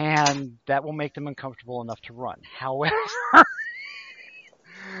 And that will make them uncomfortable enough to run. However...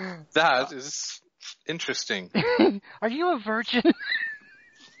 that is interesting. Are you a virgin?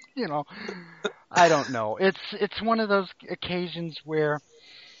 I don't know. It's one of those occasions where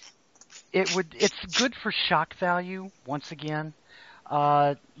it's good for shock value, once again.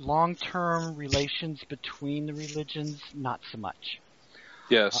 Long-term relations between the religions, not so much.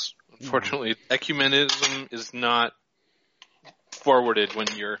 Yes. Unfortunately, ecumenism is not forwarded when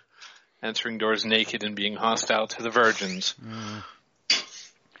you're answering doors naked and being hostile to the virgins.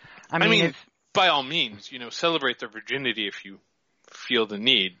 I mean, by all means, celebrate their virginity if you feel the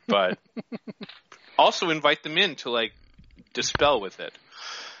need, but also invite them in to, dispel with it.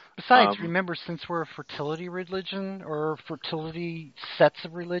 Besides, remember, since we're a fertility religion, or fertility sets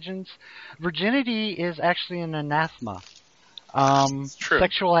of religions, virginity is actually an anathema. True.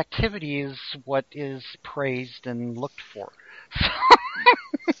 Sexual activity is what is praised and looked for.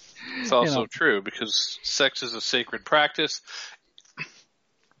 It's also true, because sex is a sacred practice.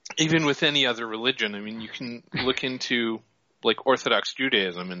 Even with any other religion, I mean, you can look into, Orthodox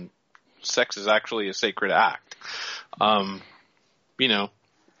Judaism, and sex is actually a sacred act. I'm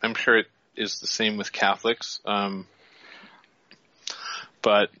sure it is the same with Catholics. But,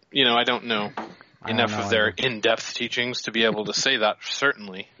 I don't know enough of their in-depth teachings to be able to say that,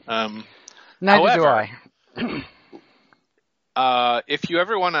 certainly. Neither do I. If you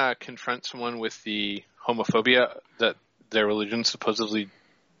ever want to confront someone with the homophobia that their religion supposedly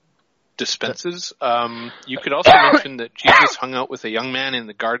dispenses, you could also mention that Jesus hung out with a young man in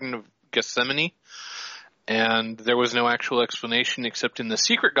the Garden of Gethsemane, and there was no actual explanation except in the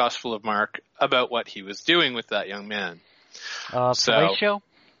secret Gospel of Mark about what he was doing with that young man. Fellatio?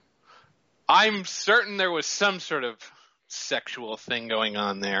 I'm certain there was some sort of sexual thing going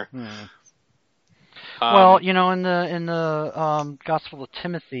on there. Well, in the Gospel of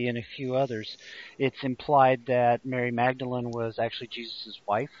Timothy and a few others, it's implied that Mary Magdalene was actually Jesus'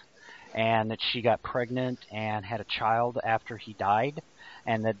 wife, and that she got pregnant and had a child after he died,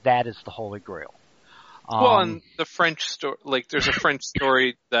 and that is the Holy Grail. And the French story, there's a French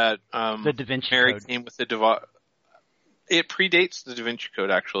story that the Da Vinci Mary Code came with the it predates the Da Vinci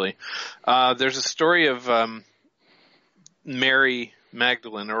Code, actually. There's a story of Mary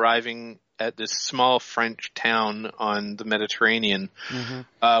Magdalene arriving at this small French town on the Mediterranean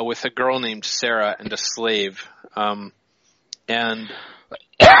with a girl named Sarah and a slave. And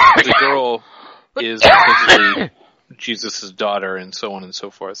the girl is supposedly Jesus' daughter, and so on and so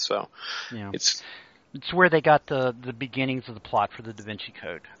forth. So it's where they got the beginnings of the plot for the Da Vinci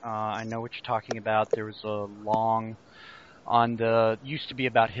Code. I know what you're talking about. There was a long on the used to be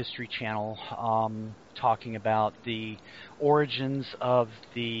about History Channel, talking about the origins of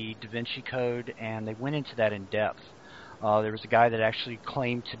the Da Vinci Code, and they went into that in depth. There was a guy that actually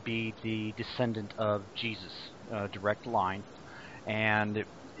claimed to be the descendant of Jesus, direct line, and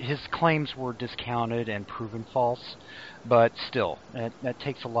his claims were discounted and proven false. But still, that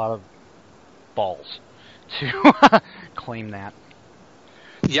takes a lot of balls to claim that.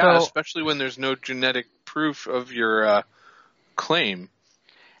 Yeah, So, especially when there's no genetic proof of your claim.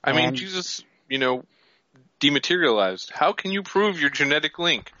 I mean, and Jesus, dematerialized. How can you prove your genetic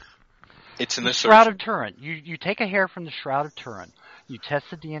link? It's an the Shroud assertion. of Turin. You take a hair from the Shroud of Turin. You test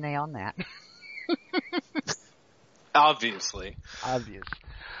the DNA on that. Obviously. Obvious.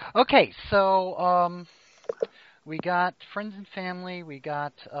 Okay, so we got friends and family. We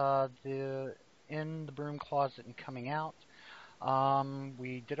got the in the broom closet and coming out.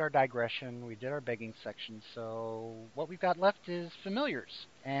 We did our digression. We did our begging section. So what we've got left is familiars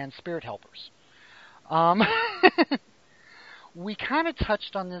and spirit helpers. Um, we kind of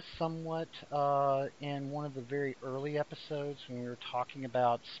touched on this somewhat in one of the very early episodes when we were talking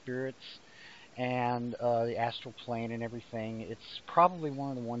about spirits and the astral plane and everything. It's probably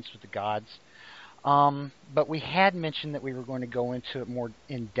one of the ones with the gods. But we had mentioned that we were going to go into it more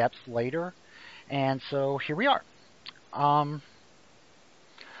in depth later, and so here we are. Um,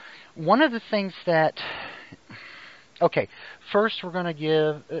 One of the things that. Okay, first we're going to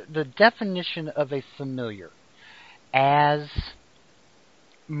give the definition of a familiar as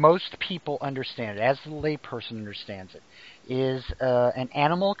most people understand it, as the layperson understands it, is an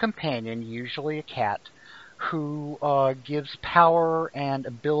animal companion, usually a cat, who gives power and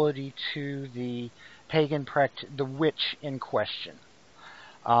ability to the the witch in question.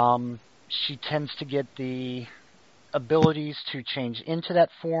 She tends to get the abilities to change into that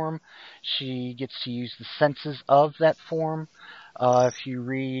form. She gets to use the senses of that form. If you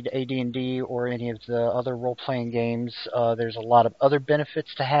read AD&D or any of the other role-playing games, there's a lot of other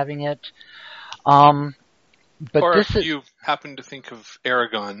benefits to having it. But Or this if is you happen to think of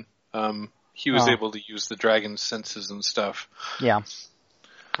Aragon, he was able to use the dragon's senses and stuff. yeah,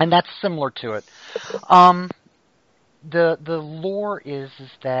 and that's similar to it. Um, the lore is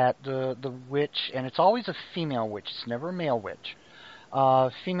that the witch, and it's always a female witch. It's never a male witch.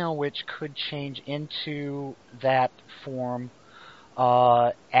 Female witch could change into that form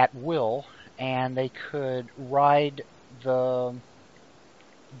at will, and they could ride the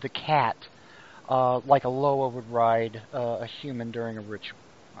the cat like a Loa would ride a human during a ritual.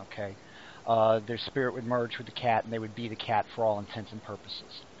 Okay, their spirit would merge with the cat, and they would be the cat for all intents and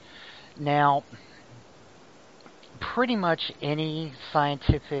purposes. Now, pretty much any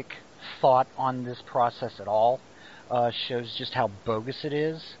scientific thought on this process at all shows just how bogus it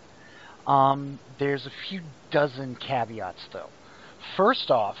is. There's a few dozen caveats, though. First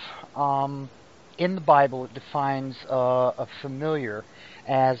off, in the Bible, it defines a familiar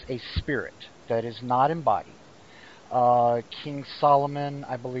as a spirit that is not embodied. King Solomon,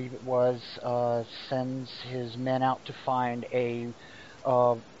 I believe it was, sends his men out to find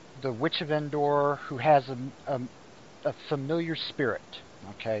uh, the Witch of Endor who has a familiar spirit.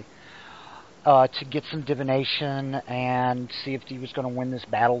 Okay, to get some divination and see if he was going to win this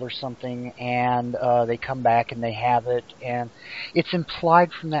battle or something. And they come back and they have it. And it's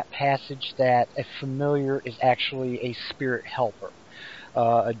implied from that passage that a familiar is actually a spirit helper,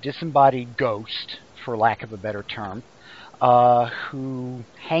 a disembodied ghost, for lack of a better term, who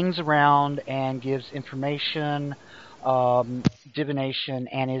hangs around and gives information, divination,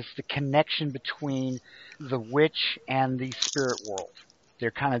 and is the connection between the witch and the spirit world.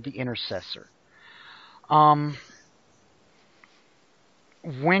 They're kind of the intercessor. Um,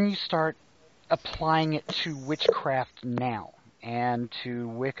 when you start applying it to witchcraft now, and to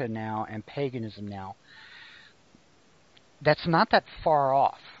Wicca now, and paganism now, that's not that far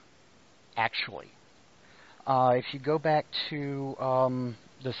off, actually. If you go back to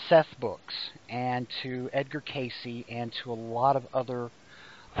the Seth books, and to Edgar Cayce, and to a lot of other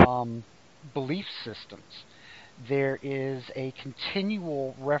um, belief systems, there is a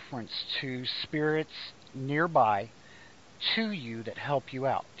continual reference to spirits nearby to you that help you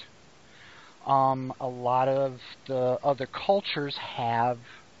out. A lot of the other cultures have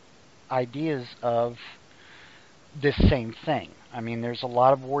ideas of this same thing. I mean, there's a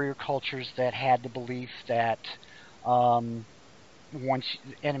lot of warrior cultures that had the belief that um, once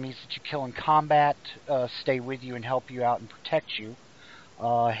enemies that you kill in combat stay with you and help you out and protect you.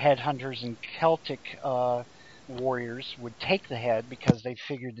 Headhunters and Celtic warriors would take the head because they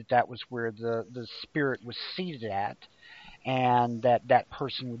figured that that was where the spirit was seated at, and that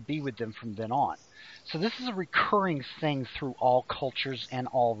person would be with them from then on. So this is a recurring thing through all cultures and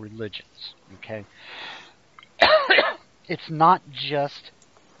all religions. Okay, it's not just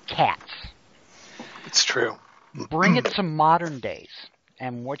cats. It's true. Bring it to modern days,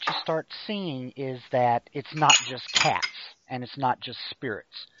 and what you start seeing is that it's not just cats and it's not just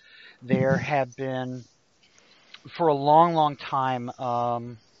spirits. There have been, for a long, long time,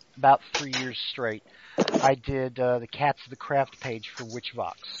 about 3 years straight, I did the Cats of the Craft page for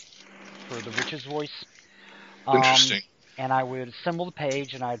Witchvox, for the Witch's Voice. Interesting. And I would assemble the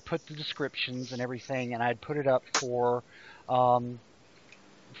page, and I'd put the descriptions and everything, and I'd put it up for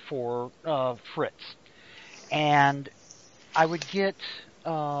Fritz. And I would get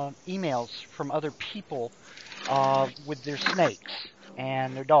emails from other people with their snakes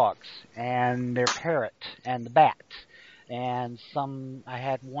and their dogs and their parrot and the bat. And I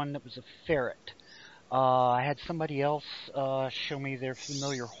had one that was a ferret. I had somebody else show me their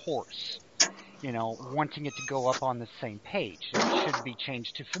familiar horse, wanting it to go up on the same page. It should be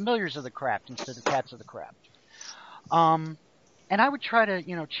changed to Familiars of the Craft instead of Cats of the Craft. And I would try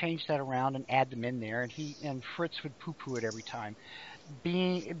to, change that around and add them in there, and Fritz would poo-poo it every time,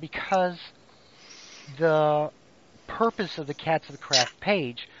 because the purpose of the Cats of the Craft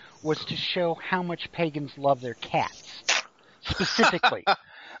page was to show how much pagans love their cats, specifically.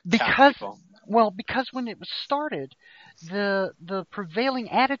 Because when it was started, the prevailing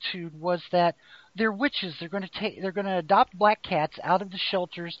attitude was that they're witches. They're going to adopt black cats out of the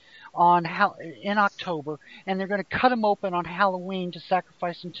shelters in October, and they're going to cut them open on Halloween to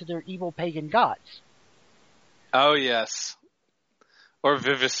sacrifice them to their evil pagan gods. Oh yes, or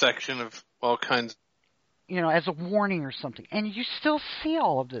vivisection of all kinds. As a warning or something. And you still see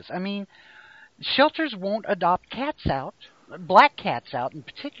all of this. I mean, shelters won't adopt cats out, black cats out in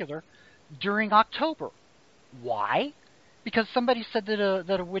particular, during October. Why? Because somebody said that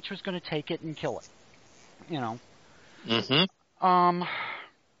a witch was going to take it and kill it. Mm-hmm.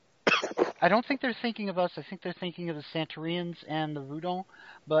 I don't think they're thinking of us. I think they're thinking of the Santorians and the Voodoo,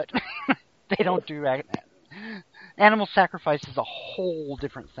 but they don't do that. Animal sacrifice is a whole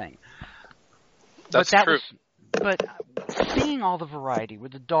different thing. That's true. But seeing all the variety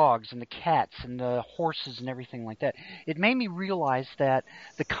with the dogs and the cats and the horses and everything like that, it made me realize that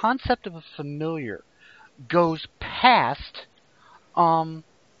the concept of a familiar goes past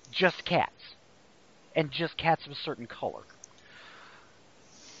just cats, and just cats of a certain color.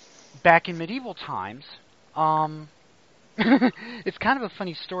 Back in medieval times, it's kind of a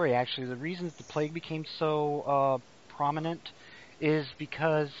funny story, actually. The reasons the plague became so prominent is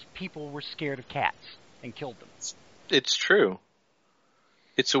because people were scared of cats and killed them. It's true.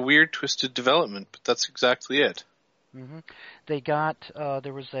 It's a weird, twisted development, but that's exactly it. Mm-hmm.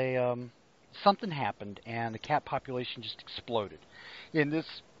 There was something happened, and the cat population just exploded in this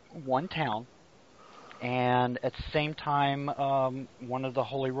one town. And at the same time, one of the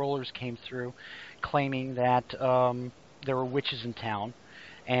holy rollers came through claiming that there were witches in town.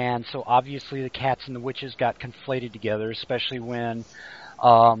 And so obviously the cats and the witches got conflated together, especially when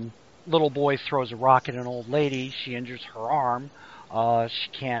little boy throws a rock at an old lady. She injures her arm.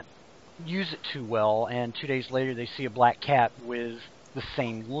 She can't use it too well. And 2 days later they see a black cat with the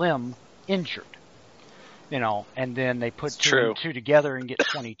same limb injured. And then they put two and two together and get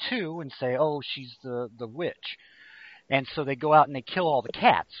 22 and say, oh, she's the witch. And so they go out and they kill all the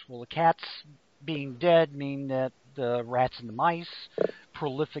cats. Well, the cats being dead mean that the rats and the mice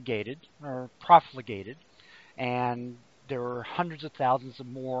profligated, and there were hundreds of thousands of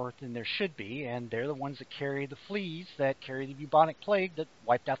more than there should be, and they're the ones that carry the fleas that carry the bubonic plague that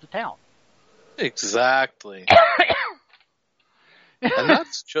wiped out the town. Exactly. And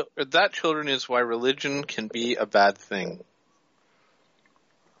that, children, is why religion can be a bad thing.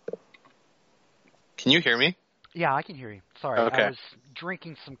 Can you hear me? Yeah, I can hear you. Sorry, okay. I was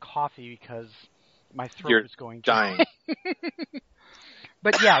drinking some coffee because my throat was going dry.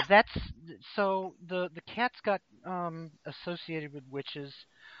 But yeah, so the cats got associated with witches.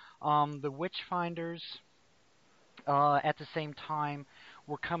 The witch finders at the same time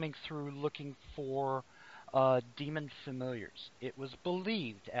were coming through looking for demon familiars. It was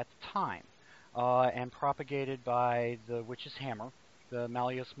believed at the time and propagated by the witch's hammer, the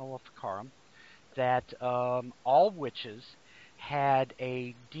Malleus Maleficarum, that all witches had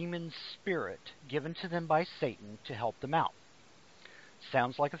a demon spirit given to them by Satan to help them out.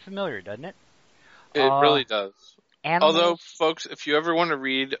 Sounds like a familiar, doesn't it? It really does. Animals. Although, folks, if you ever want to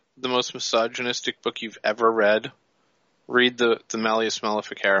read the most misogynistic book you've ever read, read the Malleus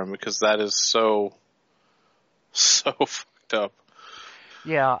Maleficarum, because that is so fucked up.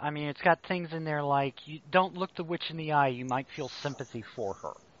 Yeah, I mean, it's got things in there like you don't look the witch in the eye, you might feel sympathy for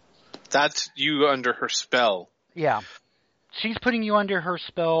her. That's you under her spell. Yeah. She's putting you under her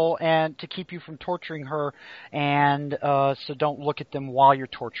spell and to keep you from torturing her, and so don't look at them while you're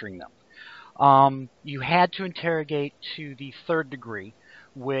torturing them. You had to interrogate to the third degree,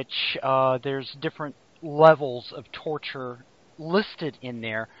 which there's different levels of torture listed in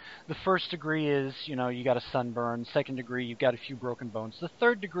there. The first degree is, you got a sunburn. Second degree, you've got a few broken bones. The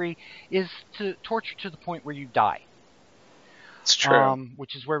third degree is to torture to the point where you die. It's true.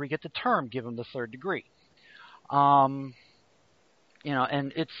 Which is where we get the term, give them the third degree. And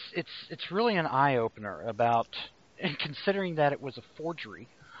it's really an eye opener about, and considering that it was a forgery.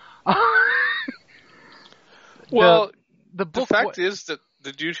 Well, the the book fact is that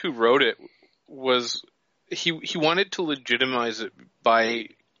the dude who wrote it was he wanted to legitimize it by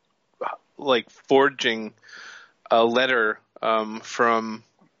like forging a letter from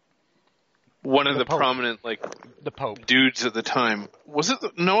one of the Pope. prominent The Pope dudes at the time. Was it?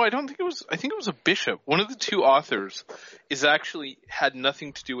 No, I don't think it was. I think it was a bishop. One of the two authors is actually had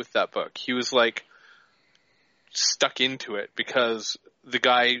nothing to do with that book. He was like stuck into it because the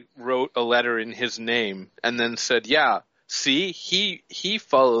guy wrote a letter in his name and then said, "Yeah, see, he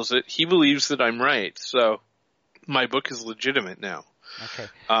follows it. He believes that I'm right. So my book is legitimate now." Okay.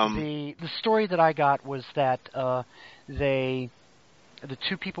 The story that I got was that the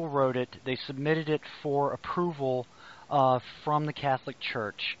two people wrote it. They submitted it for approval from the Catholic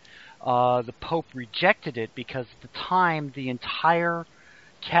Church. The Pope rejected it because at the time the entire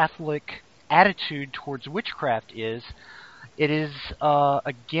Catholic attitude towards witchcraft is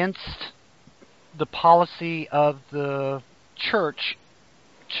against the policy of the Church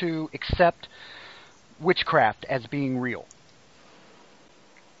to accept witchcraft as being real.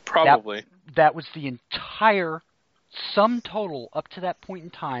 Probably. That was the entire sum total up to that point in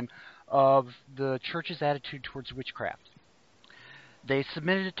time of the Church's attitude towards witchcraft. They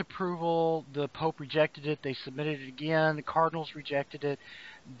submitted it to approval. The Pope rejected it. They submitted it again. The Cardinals rejected it.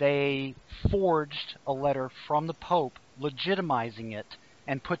 They forged a letter from the Pope legitimizing it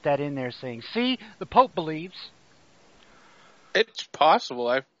and put that in there saying, see, the Pope believes. It's possible.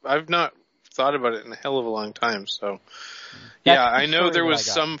 I've not thought about it in a hell of a long time, so yeah, I know there was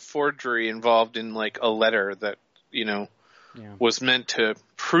some forgery involved in like a letter that, was meant to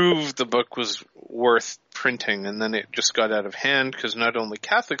prove the book was worth printing, and then it just got out of hand because not only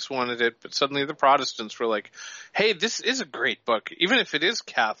Catholics wanted it, but suddenly the Protestants were like, hey, this is a great book, even if it is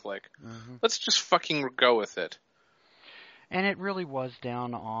Catholic. Mm-hmm. Let's just fucking go with it. And it really was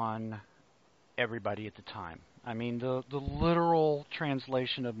down on everybody at the time. I mean, the literal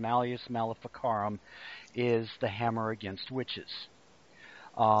translation of Malleus Maleficarum is the hammer against witches.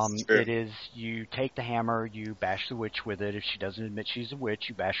 It is, you take the hammer, you bash the witch with it. If she doesn't admit she's a witch,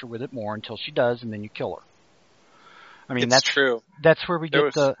 you bash her with it more until she does, and then you kill her. I mean, that's true. That's where we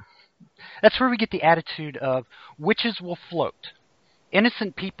get that's where we get the attitude of witches will float.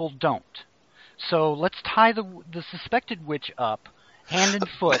 Innocent people don't. So let's tie the suspected witch up, hand and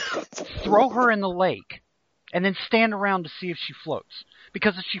foot, throw her in the lake, and then stand around to see if she floats.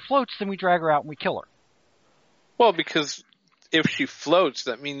 Because if she floats, then we drag her out and we kill her. Well, because if she floats,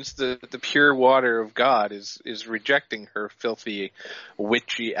 that means the pure water of God is rejecting her filthy,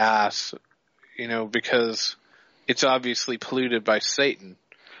 witchy ass, because it's obviously polluted by Satan.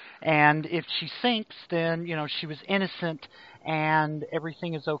 And if she sinks, then, she was innocent and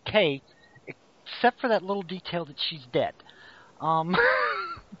everything is okay, except for that little detail that she's dead.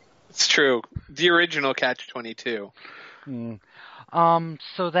 It's true. The original Catch-22.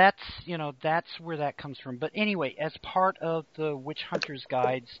 So that's where that comes from. But anyway, as part of the Witch Hunters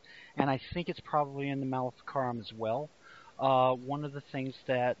Guides, and I think it's probably in the Maleficarum as well, one of the things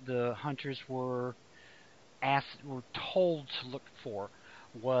that the hunters were told to look for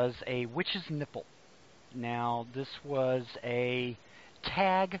was a witch's nipple. Now, this was a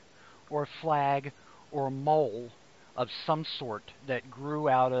tag or a flag or a mole of some sort that grew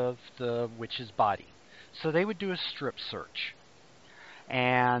out of the witch's body. So they would do a strip search.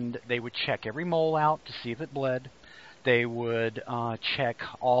 And they would check every mole out to see if it bled. They would check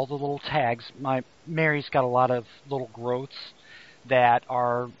all the little tags. Mary's got a lot of little growths that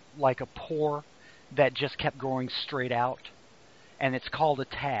are like a pore that just kept growing straight out. And it's called a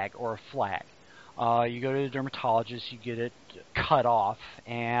tag or a flag. You go to the dermatologist, you get it cut off,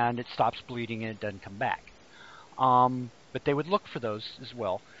 and it stops bleeding and it doesn't come back. But they would look for those as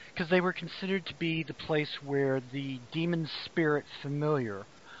well, because they were considered to be the place where the demon spirit familiar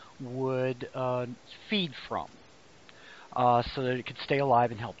would feed from, so that it could stay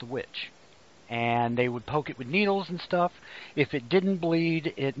alive and help the witch. and they would poke it with needles and stuff. If it didn't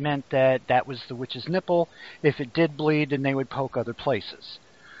bleed, it meant that that was the witch's nipple. If it did bleed, then they would poke other places.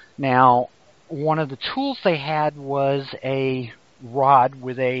 Now, one of the tools they had was a rod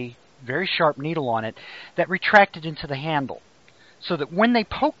with a very sharp needle on it that retracted into the handle, so that when they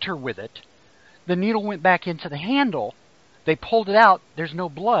poked her with it, the needle went back into the handle. They pulled it out. There's no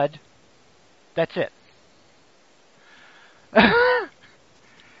blood. That's it.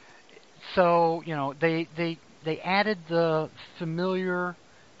 So, they added the familiar,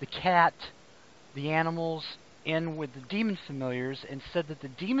 the cat, the animals in with the demon familiars, and said that the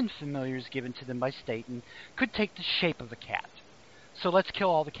demon familiars given to them by Satan could take the shape of a cat. So let's kill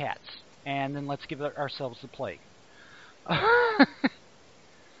all the cats, and then let's give ourselves the plague.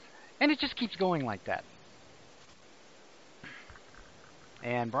 And it just keeps going like that.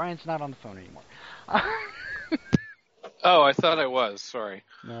 And Brian's not on the phone anymore. Oh, I thought I was. Sorry.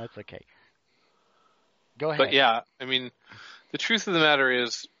 No, it's okay. Go ahead. But yeah, I mean, the truth of the matter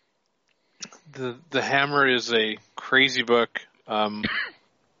is, the Hammer is a crazy book.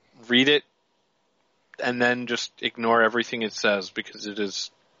 Read it, and then just ignore everything it says, because it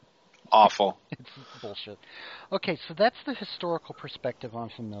is awful. It's bullshit. Okay, so that's the historical perspective on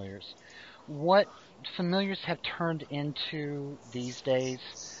familiars. What familiars have turned into these days,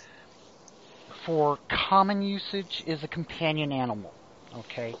 for common usage, is a companion animal.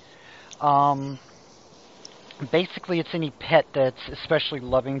 Okay? Basically, it's any pet that's especially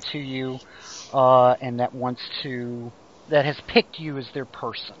loving to you, and that has picked you as their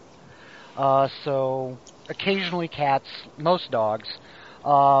person. So occasionally cats, most dogs,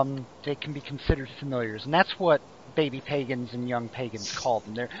 they can be considered familiars, and that's what baby pagans and young pagans call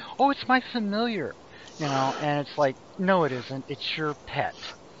them. It's my familiar, and it's like, no, it isn't. It's your pet.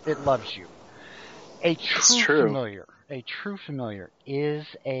 It loves you. A true familiar is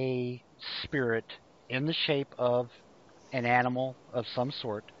a spirit in the shape of an animal of some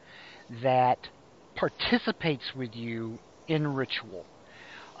sort that participates with you in ritual,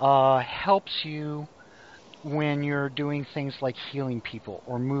 helps you when you're doing things like healing people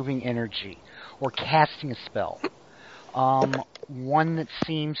or moving energy or casting a spell. One that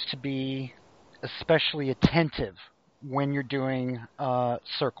seems to be especially attentive when you're doing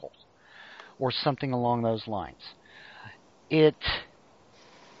circles or something along those lines.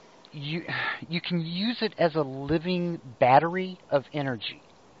 You can use it as a living battery of energy.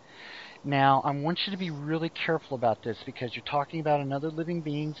 Now, I want you to be really careful about this, because you're talking about another living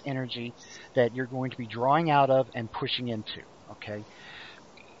being's energy that you're going to be drawing out of and pushing into, okay?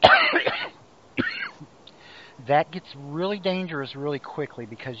 That gets really dangerous really quickly,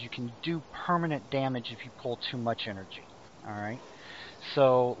 because you can do permanent damage if you pull too much energy, all right?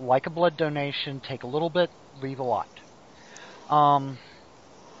 So, like a blood donation, take a little bit, leave a lot.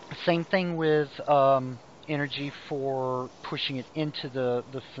 Same thing with energy for pushing it into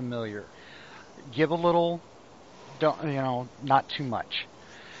the familiar. Give a little, not too much,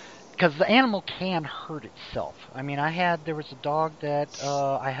 because the animal can hurt itself. I mean, there was a dog that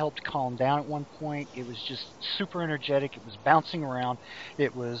I helped calm down at one point. It was just super energetic. It was bouncing around.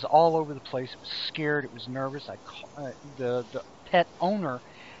 It was all over the place. It was scared. It was nervous. The pet owner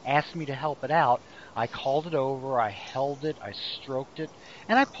asked me to help it out. I called it over. I held it. I stroked it,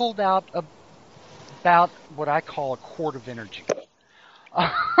 and I pulled out about what I call a quart of energy.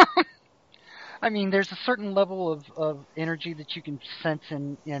 I mean, there's a certain level of energy that you can sense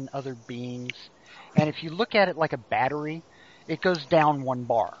in other beings. And if you look at it like a battery, it goes down 1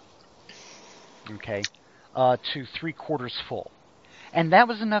 bar, okay, to 3/4 full. And that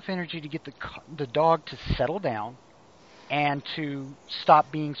was enough energy to get the dog to settle down and to stop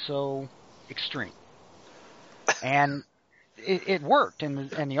being so extreme. And it worked. And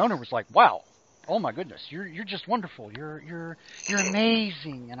the owner was like, wow. Oh my goodness, you're just wonderful. You're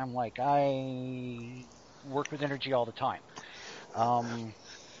amazing. And I'm like, I work with energy all the time.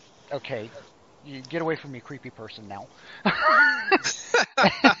 Okay, you get away from me, creepy person now.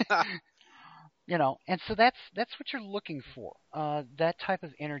 And so that's what you're looking for. That type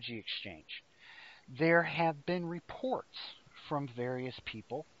of energy exchange. There have been reports from various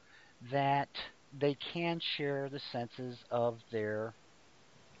people that they can share the senses of their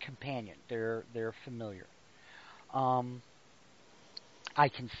companion, their familiar. I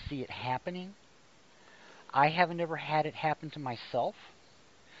can see it happening. I haven't ever had it happen to myself,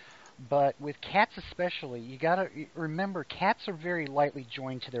 but with cats especially, you gotta remember, cats are very lightly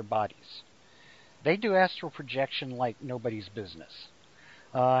joined to their bodies. They do astral projection like nobody's business.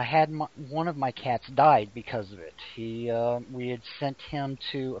 One of my cats died because of it. We had sent him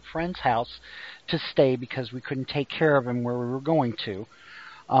to a friend's house to stay because we couldn't take care of him where we were going to.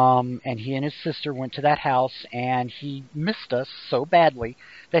 And he and his sister went to that house, and he missed us so badly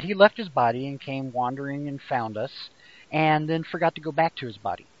that he left his body and came wandering and found us, and then forgot to go back to his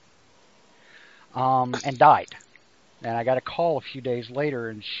body, and died. And I got a call a few days later,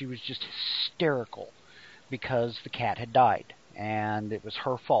 and she was just hysterical because the cat had died, and it was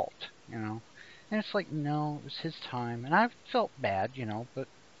her fault, you know. And it's like, no, it was his time, and I felt bad, you know, but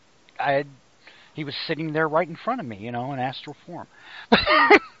he was sitting there right in front of me, you know, in astral form.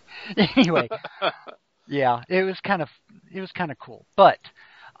 Anyway, yeah, it was kind of cool. But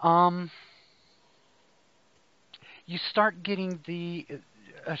you start getting the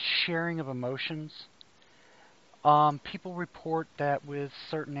a sharing of emotions. People report that with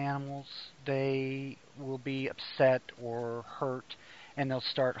certain animals, they will be upset or hurt, and they'll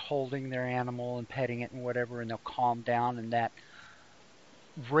start holding their animal and petting it and whatever, and they'll calm down, and that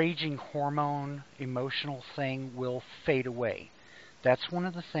raging hormone emotional thing will fade away. That's one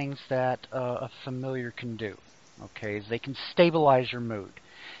of the things that a familiar can do. Okay, is they can stabilize your mood.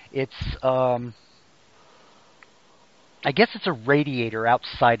 It's I guess it's a radiator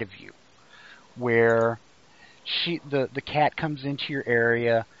outside of you where the cat comes into your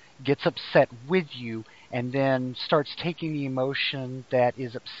area, gets upset with you, and then starts taking the emotion that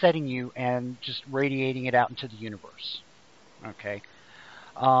is upsetting you and just radiating it out into the universe. Okay,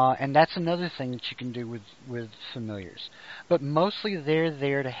 and that's another thing that you can do with familiars. But mostly they're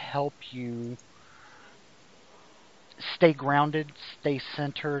there to help you stay grounded, stay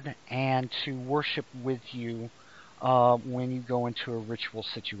centered, and to worship with you when you go into a ritual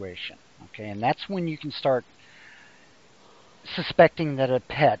situation. Okay, and that's when you can start suspecting that a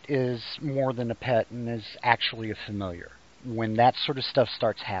pet is more than a pet and is actually a familiar. When that sort of stuff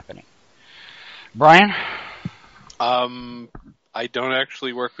starts happening. Brian? I don't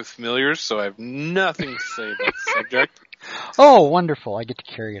actually work with familiars, so I have nothing to say about the subject. Oh, wonderful. I get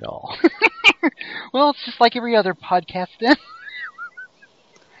to carry it all. Well, it's just like every other podcast then.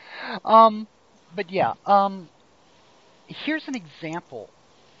 But yeah, here's an example.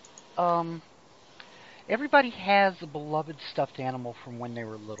 Everybody has a beloved stuffed animal from when they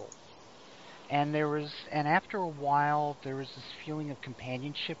were little. And after a while, there was this feeling of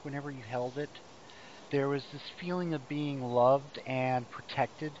companionship whenever you held it. There was this feeling of being loved and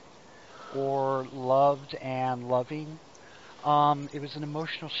protected, or loved and loving. It was an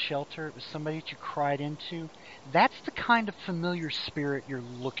emotional shelter. It was somebody that you cried into. That's the kind of familiar spirit you're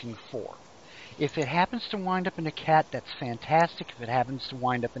looking for. If it happens to wind up in a cat, that's fantastic. If it happens to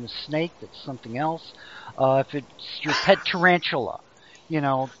wind up in a snake, that's something else. If it's your pet tarantula,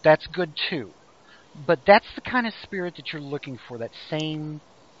 that's good too. But that's the kind of spirit that you're looking for, that same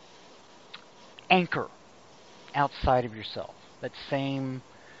anchor outside of yourself. That same,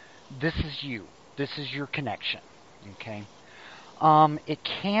 this is you. This is your connection. Okay? It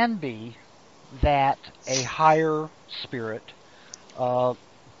can be that a higher spirit,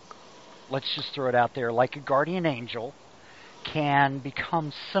 let's just throw it out there, like a guardian angel, can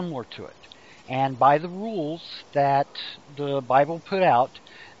become similar to it. And by the rules that the Bible put out,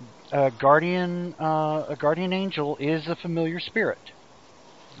 a guardian angel is a familiar spirit.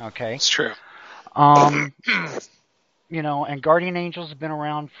 Okay, it's true. And guardian angels have been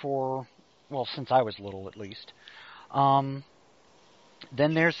around since I was little at least. Then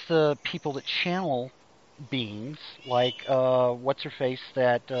there's the people that channel beings, like what's her face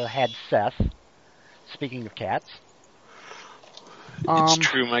that had Seth. Speaking of cats, it's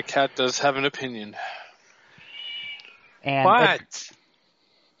true. My cat does have an opinion. And what?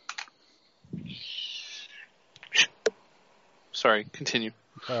 Sorry, continue.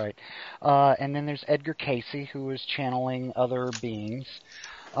 All right. And then there's Edgar Casey, who is channeling other beings.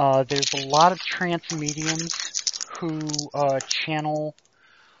 There's a lot of trance mediums who channel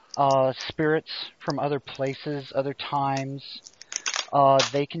spirits from other places, other times.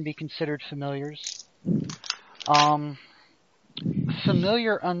 They can be considered familiars.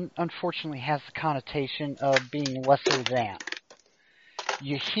 Familiar, unfortunately, has the connotation of being lesser than.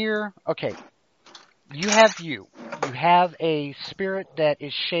 You hear, okay, you have you. You have a spirit that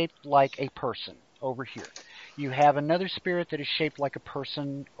is shaped like a person over here. You have another spirit that is shaped like a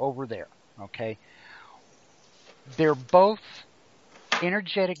person over there, okay? They're both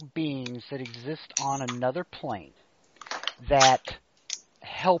energetic beings that exist on another plane that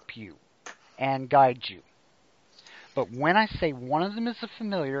help you and guide you. But when I say one of them is a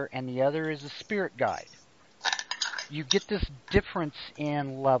familiar and the other is a spirit guide, you get this difference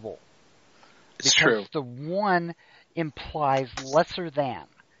in level. It's because true. The one implies lesser than,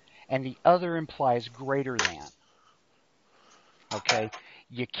 and the other implies greater than. Okay?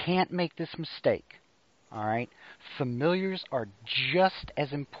 You can't make this mistake. All right? Familiars are just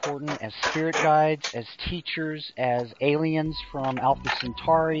as important as spirit guides, as teachers, as aliens from Alpha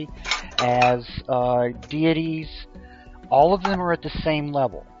Centauri, as deities. All of them are at the same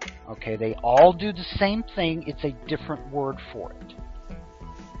level. Okay, they all do the same thing. It's a different word for it.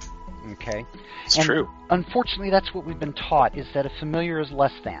 Okay? It's true. Unfortunately, that's what we've been taught, is that a familiar is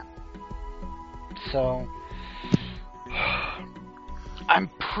less than. So, I'm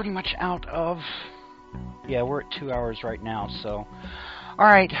pretty much out of... Yeah, we're at 2 hours right now, so...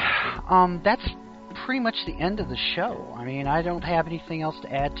 Alright, that's pretty much the end of the show. I mean, I don't have anything else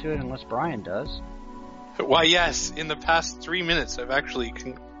to add to it unless Brian does. Why, yes, in the past 3 minutes, I've actually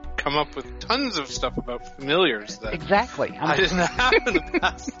come up with tons of stuff about familiars that exactly. I didn't have in the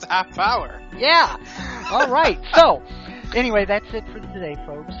past half hour. Yeah! Alright, so, anyway, that's it for today,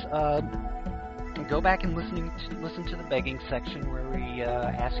 folks. Go back and listen to the begging section where we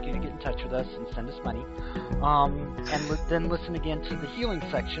ask you to get in touch with us and send us money. Then listen again to the healing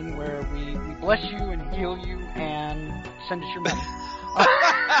section where we bless you and heal you and send us your money.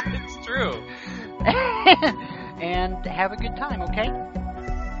 It's true. And have a good time, okay?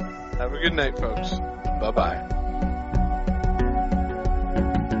 Have a good night, folks. Bye-bye.